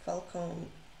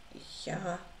 Falcon,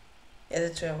 yeah. Yeah,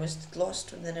 that's where I was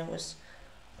lost, and then I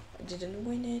didn't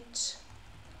win it.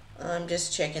 I'm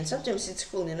just checking. Sometimes it's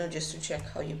cool, you know, just to check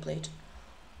how you played.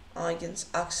 Against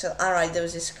Axel. Alright, there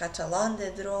was this Catalan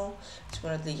that draw. It's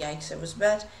one of the yikes, I was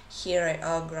bad. Here I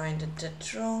outgrinded that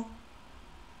draw.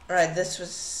 Alright, this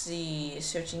was the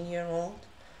 13-year-old.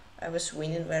 I was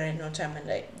winning where I had no time and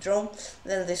I draw.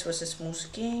 Then this was a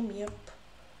smooth game, yep.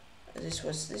 This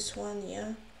was this one,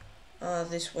 yeah.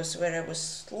 This was where I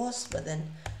was lost, but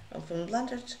then open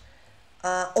blundered.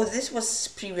 Oh, this was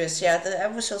previous, yeah. I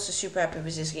was also super happy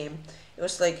with this game. It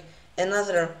was like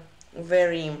another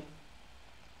very,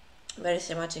 very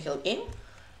thematical game.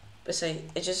 Because I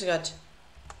just got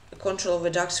control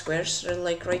over dark squares,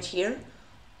 like right here.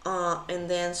 And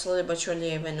then slowly but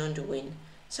surely I went on to win.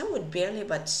 Somewhat barely,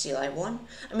 but still I won.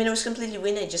 I mean, I was completely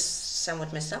winning, I just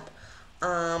somewhat messed up.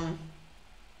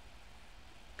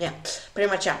 Yeah, pretty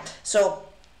much, yeah. So,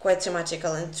 quite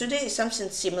thematical. And today something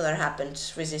similar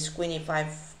happened with this Queen E5,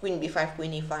 Queen B5,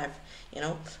 Queen E5, you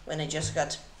know, when I just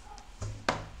got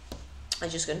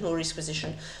no risk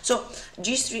position. So,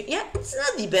 G3, yeah, it's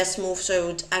not the best move, so I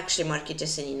would actually mark it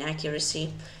as an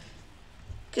inaccuracy.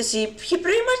 Because he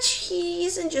pretty much, he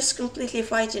isn't just completely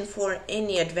fighting for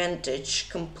any advantage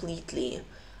completely.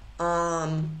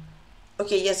 Okay,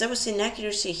 yes, that was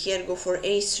inaccuracy. Here, go for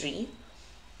A3.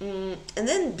 And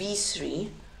then B3.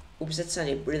 Oops, that's not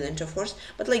a brilliant, of course.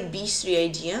 But like B3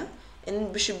 idea.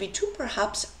 And bishop B2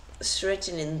 perhaps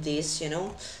threatening this, you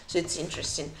know. So it's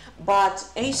interesting. But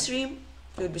A3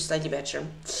 would be slightly better.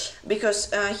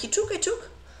 Because I took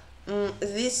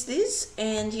this,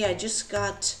 and yeah, I just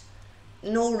got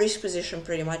no risk position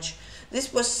pretty much.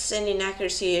 This was an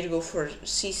inaccuracy. I'd go for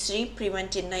C3,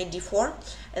 prevented knight D4,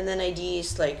 and then idea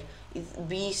is like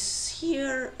B's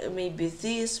here, maybe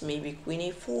this, maybe Queen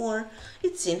A4.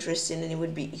 It's interesting, and it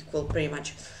would be equal pretty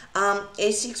much.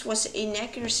 A6 was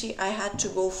inaccuracy. I had to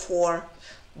go for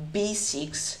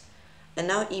B6, and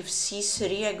now if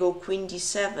C3, I go Queen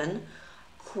D7,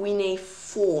 Queen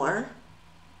A4.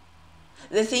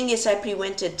 The thing is, I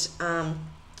prevented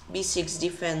B6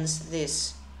 defends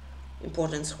this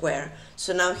important square,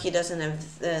 so now he doesn't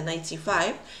have knight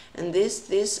C5, and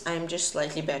this I'm just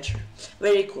slightly better.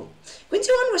 Very cool. Queen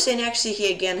C1 was saying actually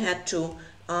he again had to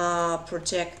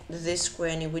protect this square,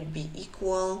 and it would be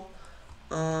equal.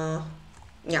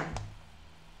 Yeah.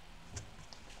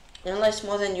 Analyze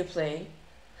more than you play.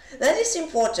 That is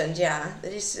important, yeah.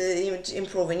 That is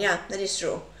improving, yeah, that is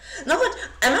true. No, but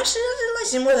I'm actually not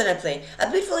analyzing more than I play. I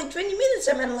play for like 20 minutes,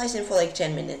 I'm analyzing for like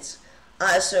 10 minutes.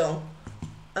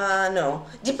 No.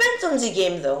 Depends on the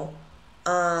game though.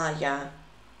 Yeah.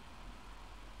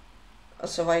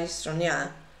 Also, PATRON,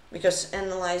 yeah. Because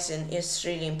analyzing is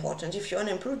really important. If you want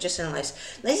to improve, just analyze.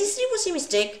 93 was a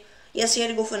mistake. Yes, he had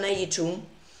to go for 92.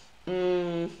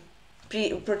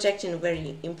 Protecting a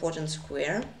very important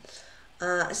square.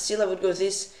 Still I would go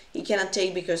this. He cannot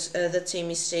take because that's a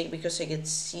mistake, because I get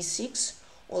C6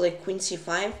 or like Queen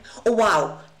C5. Oh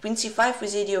wow, Queen C5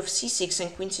 with the idea of C6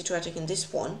 and Queen C2 attacking this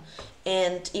pawn.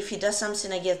 And if he does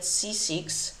something, I get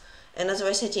C6, and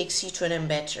otherwise I take C2 and I'm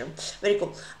better. Very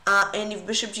cool. And if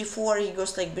Bishop G4, he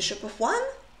goes like Bishop F1.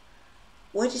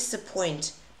 What is the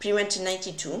point? Preventing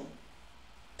 92.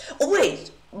 Oh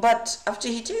wait, but after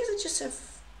he takes, I just have.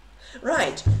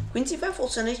 Right, Queen C5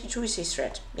 also 92 is a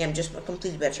threat. Yeah, I'm just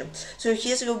completely better. So he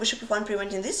has to go Bishop F1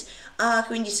 preventing this.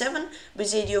 Queen D7 with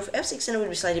the idea of F6, and it will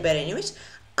be slightly better anyways.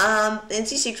 And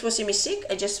C6 was a mistake.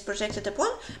 I just protected the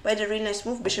pawn by the really nice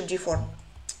move Bishop G4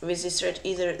 with this threat,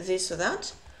 either this or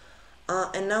that.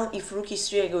 And now if Rook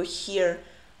E3, I go here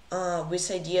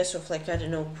with ideas of like, I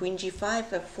don't know, Queen G5,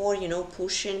 F4, you know,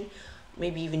 pushing.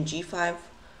 maybe even g5,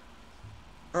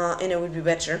 and it would be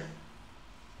better.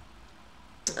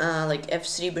 Like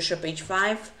f3, bishop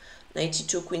h5, knight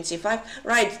e2, queen c5.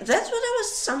 Right, that's what I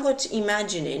was somewhat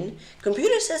imagining.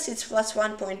 Computer says it's plus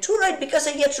 1.2, right? Because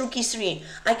I get rook e3.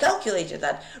 I calculated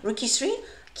that. Rook e3,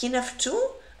 king f2,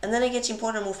 and then I get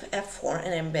important move f4,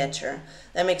 and I'm better.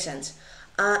 That makes sense.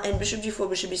 And bishop g4,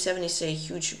 bishop b7 is a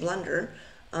huge blunder.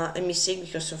 A mistake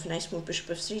because of nice move,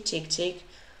 bishop f3, take,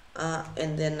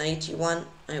 and then knight e1.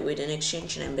 I win an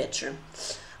exchange, and I'm better.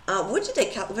 Where did I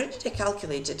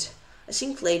calculate it? I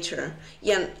think later.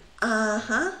 Yeah,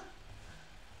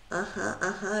 rook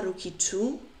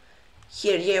e2.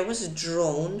 Here, yeah, it was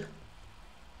drawn.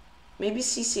 Maybe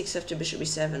c6 after bishop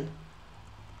e7.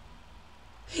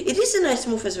 It is a nice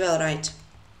move as well, right?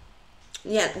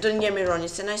 Yeah, don't get me wrong,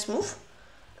 it's a nice move.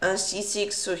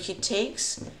 c6, so he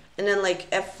takes, and then like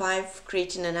f5,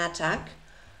 creating an attack.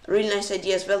 Really nice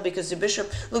idea as well, because the bishop,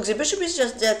 look, the bishop is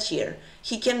just dead here.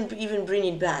 He can't even bring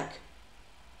it back.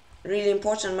 Really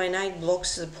important, my knight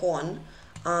blocks the pawn,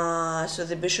 so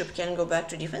the bishop can go back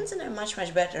to defense, and I'm much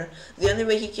better. The only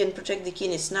way he can protect the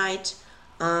king is knight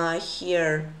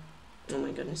here, oh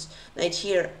my goodness, knight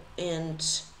here and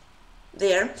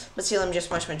there, but still I'm just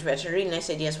much better. Really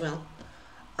nice idea as well.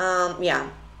 Yeah,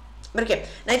 but okay,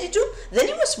 knight e2, then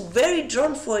it was very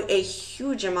drawn for a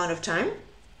huge amount of time.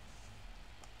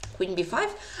 Queen b5,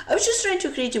 I was just trying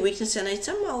to create a weakness, and it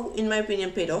somehow, in my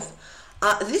opinion, paid off.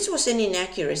 This was an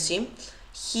inaccuracy.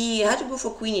 He had to go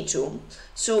for queen e2.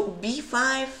 So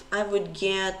b5,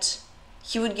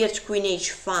 he would get queen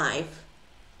h5.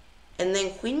 And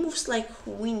then queen moves like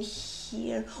queen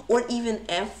here, or even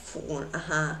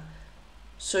f4.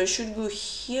 So I should go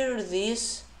here,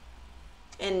 this,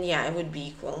 and yeah, it would be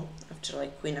equal after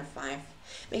like queen f5.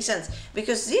 Makes sense,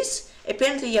 because this,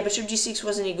 apparently, yeah, bishop g6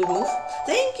 wasn't a good move.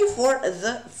 Thank you for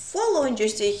the follow. Enjoy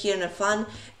stay here in a fun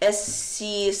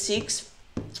sc6.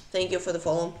 Thank you for the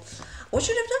follow. What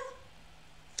should I have done?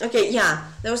 Okay, yeah,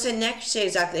 there was a next,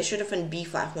 exactly. I should have done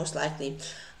b5 most likely.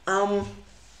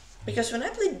 Because when I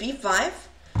played b5,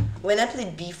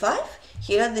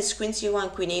 he had this queen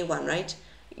c1, queen a1, right?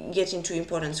 Getting to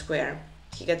important square.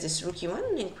 He got this rook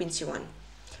e1 and queen c1.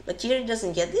 But here he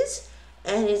doesn't get this,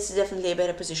 and it's definitely a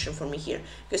better position for me here.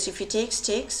 Because if he takes,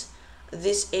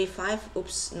 this a5,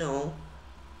 oops, no.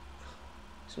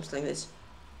 Something like this.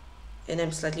 And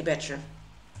I'm slightly better.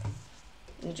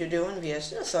 Need to do one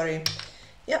vs. No, sorry.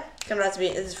 Yeah, congrats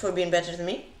for being better than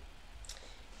me.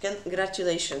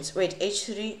 Congratulations. Wait,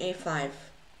 h3, a5.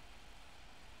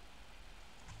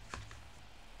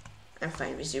 I'm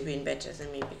fine with you being better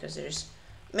than me, because there's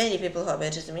many people who are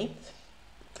better than me.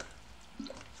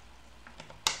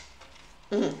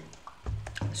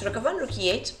 So rook f1, rook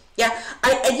e8. Yeah,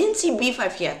 I didn't see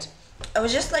b5 yet. I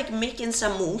was just like making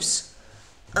some moves.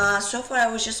 So far I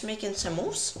was just making some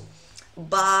moves.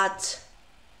 But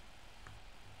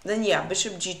then yeah,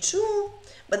 bishop g2.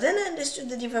 But then I understood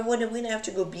that if I want to win, I have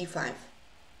to go b5.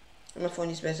 My phone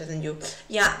is better than you.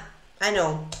 Yeah, I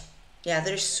know. Yeah,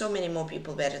 there's so many more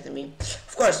people better than me.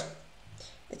 Of course,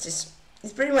 it's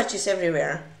pretty much is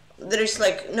everywhere. There is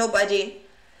like nobody.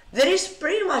 There is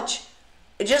pretty much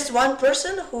just one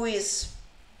person who is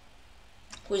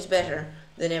better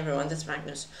than everyone. That's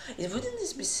Magnus. Wouldn't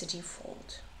this be city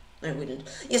fault? I wouldn't.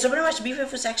 Yeah, so pretty much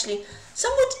b5 was actually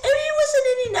somewhat. I mean, it wasn't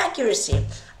an inaccuracy.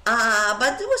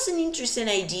 But there was an interesting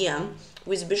idea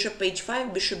with bishop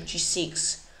h5, bishop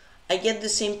g6. I get the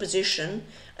same position,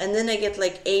 and then I get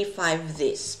like a5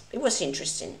 this. It was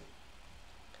interesting.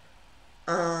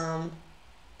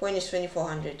 Point is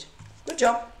 2400. Good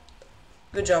job.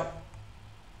 Good job.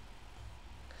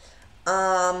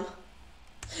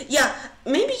 Yeah,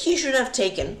 maybe he should have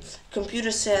taken.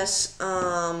 Computer says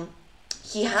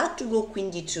he had to go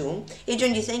queen d2. Hey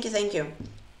Johnny, thank you.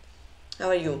 How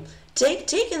are you?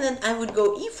 Take, and then I would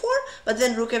go e4, but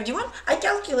then rook fd1. I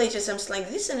calculated something like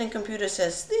this, and then computer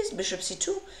says this, bishop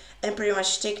c2, and pretty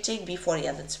much take b4.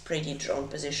 Yeah, that's pretty drawn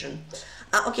position.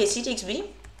 Okay, c takes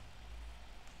b.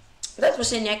 That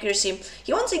was an accuracy.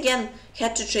 He once again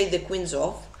had to trade the queens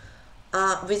off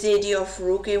with the idea of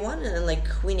rook a1 and then like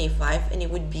queen a5, and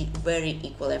it would be very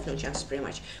equal. I have no chances pretty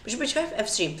much. Bishop h5,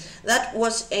 f3. That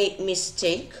was a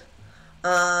mistake.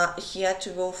 He had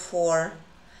to go for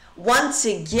once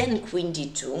again queen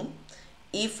d2.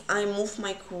 If I move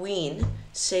my queen,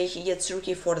 say he gets rook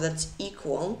e4, that's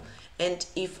equal. And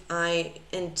if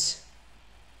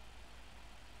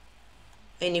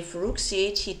if rook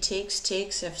c8, he takes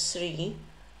f3.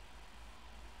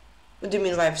 What do you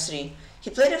mean by f3? He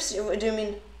played f3. What do you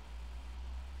mean?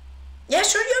 Yeah,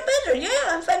 sure, you're better. Yeah,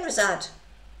 I'm fine with that.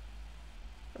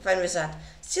 I'm fine with that.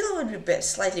 Still would be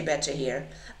slightly better here,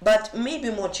 but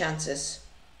maybe more chances.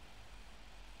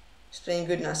 He's playing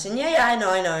good nothing. Yeah, I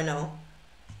know.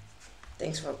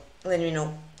 Thanks for letting me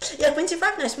know. Yeah, queen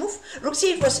c5, nice move. Rook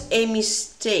c8 was a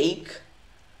mistake.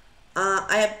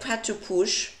 I had to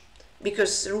push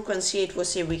because rook on c8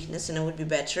 was a weakness and it would be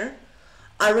better.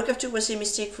 Rook f2 was a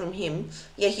mistake from him.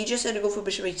 Yeah, he just had to go for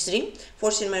bishop h3,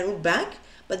 forcing my rook back.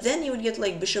 But then he would get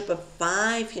like bishop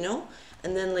f5, you know,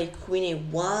 and then like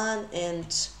queen a1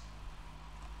 and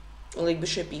like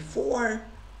bishop e4.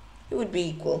 It would be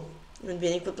equal. It would be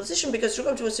an equal position because rook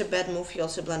f2 was a bad move. He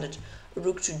also blundered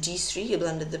rook to d3. He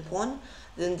blundered the pawn.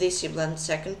 Then this, he blundered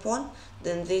second pawn.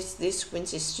 Then this queen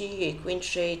c3, a queen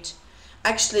trade.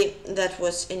 Actually, that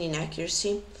was an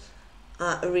inaccuracy.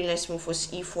 A really nice move was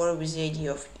e4 with the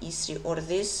idea of e3 or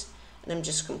this, and I'm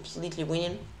just completely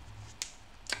winning.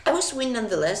 I was winning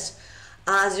nonetheless.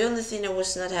 The only thing I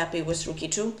was not happy was rook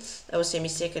e2. That was a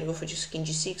mistake. I'd go for just king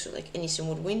g6, or like anything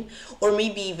would win, or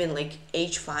maybe even like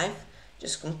h5,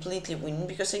 just completely winning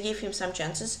because I gave him some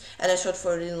chances and I shot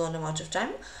for a really long amount of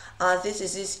time. This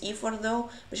is this e4 though,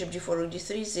 bishop d4, rook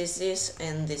d3, this,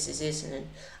 and this is this, and then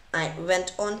I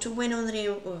went on to win on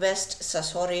the West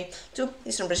Sassori to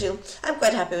Eastern Brazil. I'm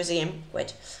quite happy with the game,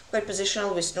 quite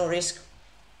positional with no risk.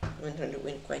 I went on to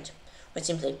win quite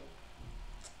simply.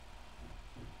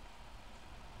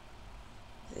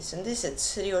 This and this,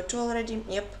 it's 3-2 already.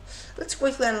 Yep. Let's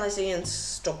quickly analyze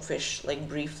against Stockfish, like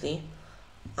briefly,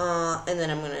 and then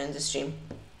I'm gonna end the stream.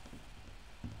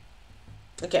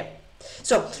 Okay.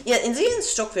 So yeah, in the game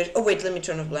Stockfish. Oh wait, let me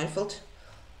turn off blindfold.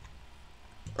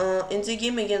 In the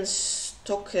game against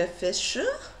Stockfish,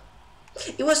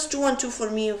 it was 2-2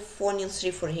 for me,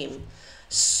 4-3 for him.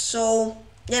 So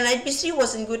yeah, knight b3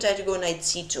 wasn't good. I had to go knight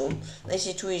c2. Knight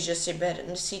c2 is just a better.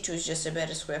 C2 is just a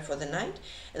better square for the knight,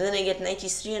 and then I get knight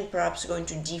e3 and perhaps going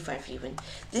to d5 even.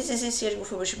 This is here to go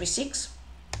for bishop e6,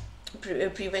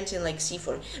 preventing like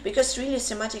c4 because really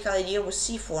thematical idea was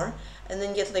c4 and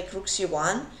then get like rook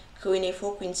c1. Queen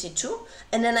a4, queen c2,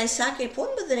 and then I sack a pawn,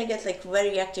 but then I get like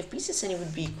very active pieces and it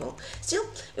would be equal. Still,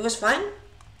 it was fine.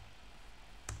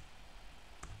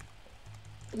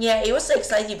 Yeah, it was like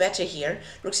slightly better here.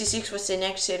 Rook c6 was the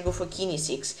next, so I'd go for king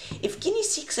e6. If king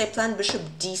e6, I planned bishop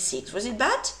d6. Was it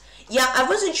bad? Yeah, I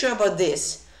wasn't sure about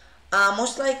this.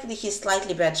 Most likely he's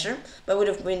slightly better, but would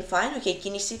have been fine. Okay,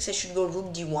 king e6, I should go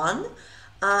rook d1.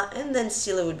 And then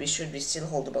still it should be still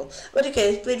holdable. But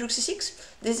okay, I played rook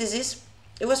c6. This is this.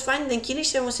 It was fine. Then king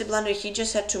e7 was a blunder. He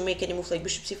just had to make any move like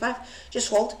bishop c5.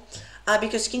 Just hold.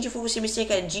 Because king g4 was a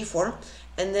mistake. I had g4.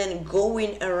 And then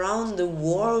going around the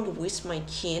world with my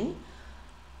king.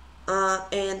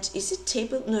 And is it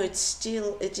table? No,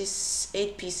 it is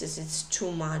 8 pieces. It's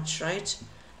too much, right?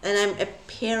 And I'm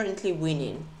apparently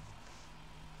winning.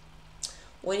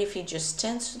 What if he just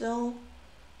stands though?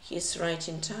 He's right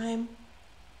in time.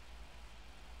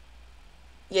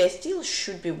 Yeah, I still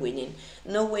should be winning.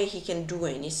 No way he can do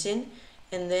anything.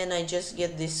 And then I just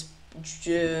get this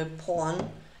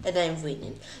pawn and I'm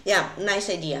winning. Yeah, nice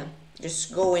idea.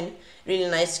 Just go in, really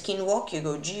nice king walk. You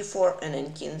go g4 and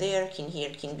then king there, king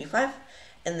here, king b5.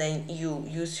 And then you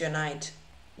use your knight,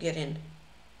 get in.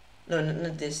 No,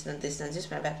 not this,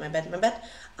 my bad.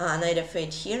 Knight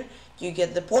f8 here. You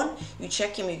get the pawn, you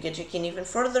check him, you get your king even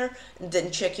further, then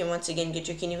check him once again, get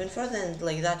your king even further, and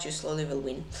like that you slowly will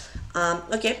win.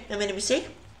 Okay, I made a mistake.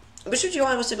 Bishop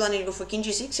g1 was planning to go for king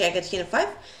g6. Yeah, I got king f5.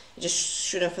 I just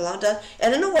shouldn't have allowed that. I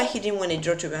don't know why he didn't want to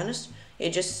draw, to be honest. He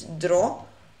just draw,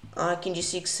 king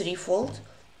g6 refold.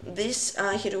 This,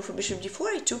 he drew for bishop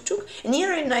d4, I took. And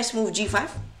here a nice move g5.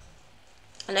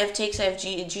 And f takes, I have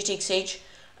g takes h,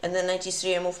 and then knight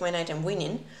e3, I move my knight, I'm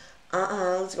winning.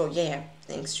 Let's go, yeah,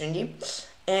 thanks Trendy.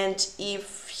 And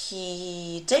if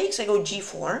he takes, I go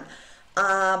g4,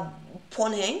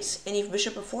 pawn hangs, and if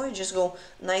bishop f4, I just go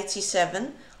knight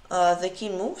c7, the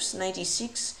king moves, knight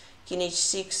e6, king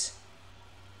h6,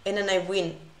 and then I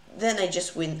win. Then I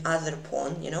just win other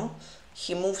pawn, you know.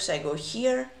 He moves, I go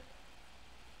here,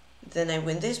 then I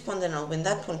win this pawn, then I'll win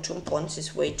that pawn. 2 pawns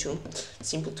is way too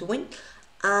simple to win.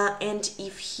 And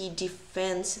if he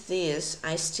defends this,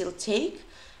 I still take.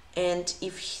 And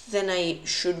then I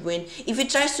should win. If he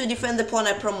tries to defend the pawn,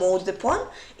 I promote the pawn.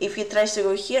 If he tries to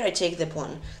go here, I take the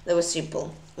pawn. That was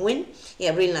simple. Win?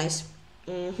 Yeah, really nice.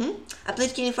 I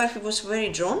played king e5, it was very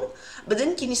drawn. But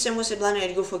then king e7 was a blunder,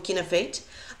 I'd go for king f8.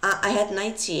 I had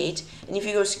knight c8. And if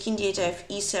he goes king d8, I have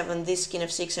e7, this king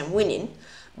f6, I'm winning.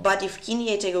 But if king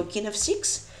e8, I go king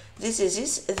f6, this is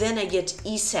this. Then I get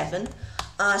e7.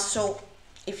 So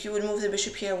if you would move the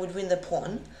bishop here, I would win the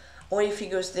pawn. Or if he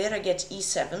goes there, I get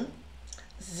e7,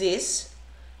 this,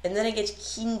 and then I get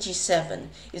king g7.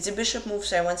 If the bishop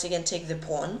moves, I once again take the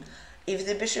pawn. If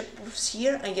the bishop moves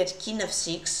here, I get king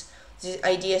f6. The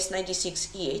idea is knight d6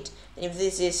 e8, and if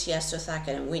this is, he has to attack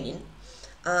and I'm winning.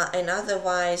 And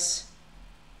otherwise,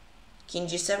 king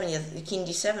g7, yeah, king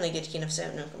d7, I get king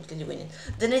f7, I'm completely winning.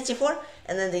 Then knight c4,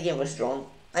 and then the game was drawn.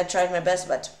 I tried my best,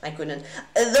 but I couldn't.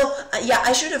 Though, yeah,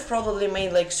 I should have probably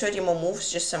made like 30 more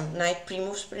moves, just some knight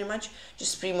pre-moves pretty much.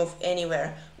 Just pre-move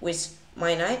anywhere with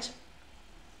my knight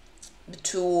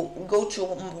to go to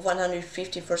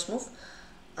 150 first move,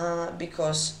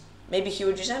 because maybe he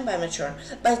would resign, but I'm not sure.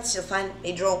 But it's still fine,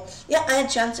 a draw. Yeah, I had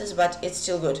chances, but it's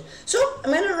still good. So,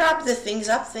 I'm gonna wrap the things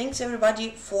up. Thanks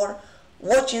everybody for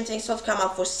watching. Thanks for coming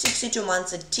up for 62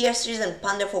 months at tier 3 and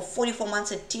Panda for 44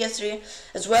 months at tier 3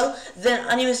 as well. Then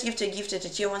Anonymous Gifted gifted a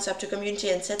tier 1 sub to community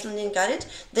and settlement, got it.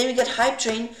 Then we got Hype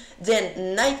Train,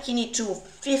 then Night Kini to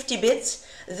 50 bits.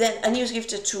 Then Anonymous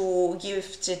gifted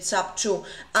sub to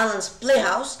Alan's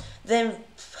Playhouse. Then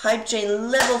Hype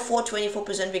Train level 4,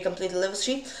 24%, we completed level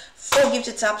 3. 4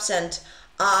 gifted subs and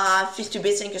 50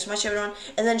 bits, thank you so much everyone.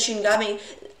 And then Shingami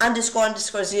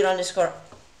 __0_0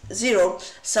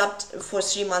 subbed for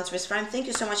 3 months with Prime. Thank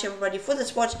you so much everybody for the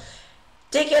support.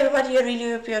 Take care everybody, I really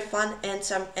hope you had fun and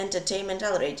some entertainment.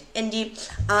 I'll rate Andy.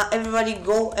 Everybody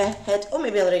go ahead, or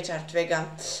maybe I'll rate Artvega.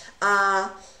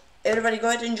 Everybody go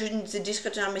ahead and join the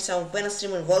Discord and myself when I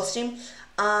stream and Wall stream.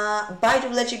 Bye to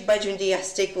Blechik, bye Jondi,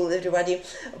 stay cool everybody.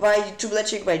 Bye to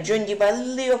Blechik, bye Jondi, bye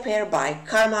Leo Pair, bye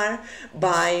Karmar,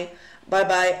 bye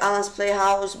Alan's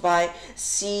Playhouse, by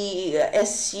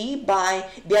CSC, by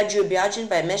Biagio Biagin,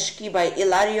 by Meshki, by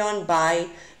Ilarion, by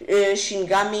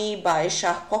Shingami, by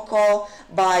Shah Koko,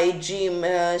 by Dream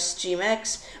Stream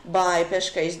X, by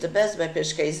PeshkaCh is the best, by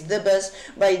PeshkaCh is the best,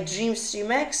 by Dream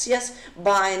Stream X, yes,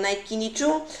 by Nightkini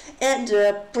 2, and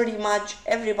pretty much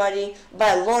everybody,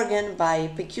 by Lorgan, by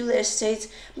Peculiar States,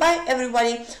 by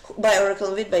everybody, by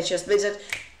Oracle Vid, by Chess Blizzard.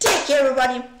 Take care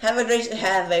everybody, have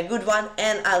a good one,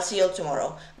 and I'll see you all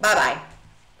tomorrow. Bye bye.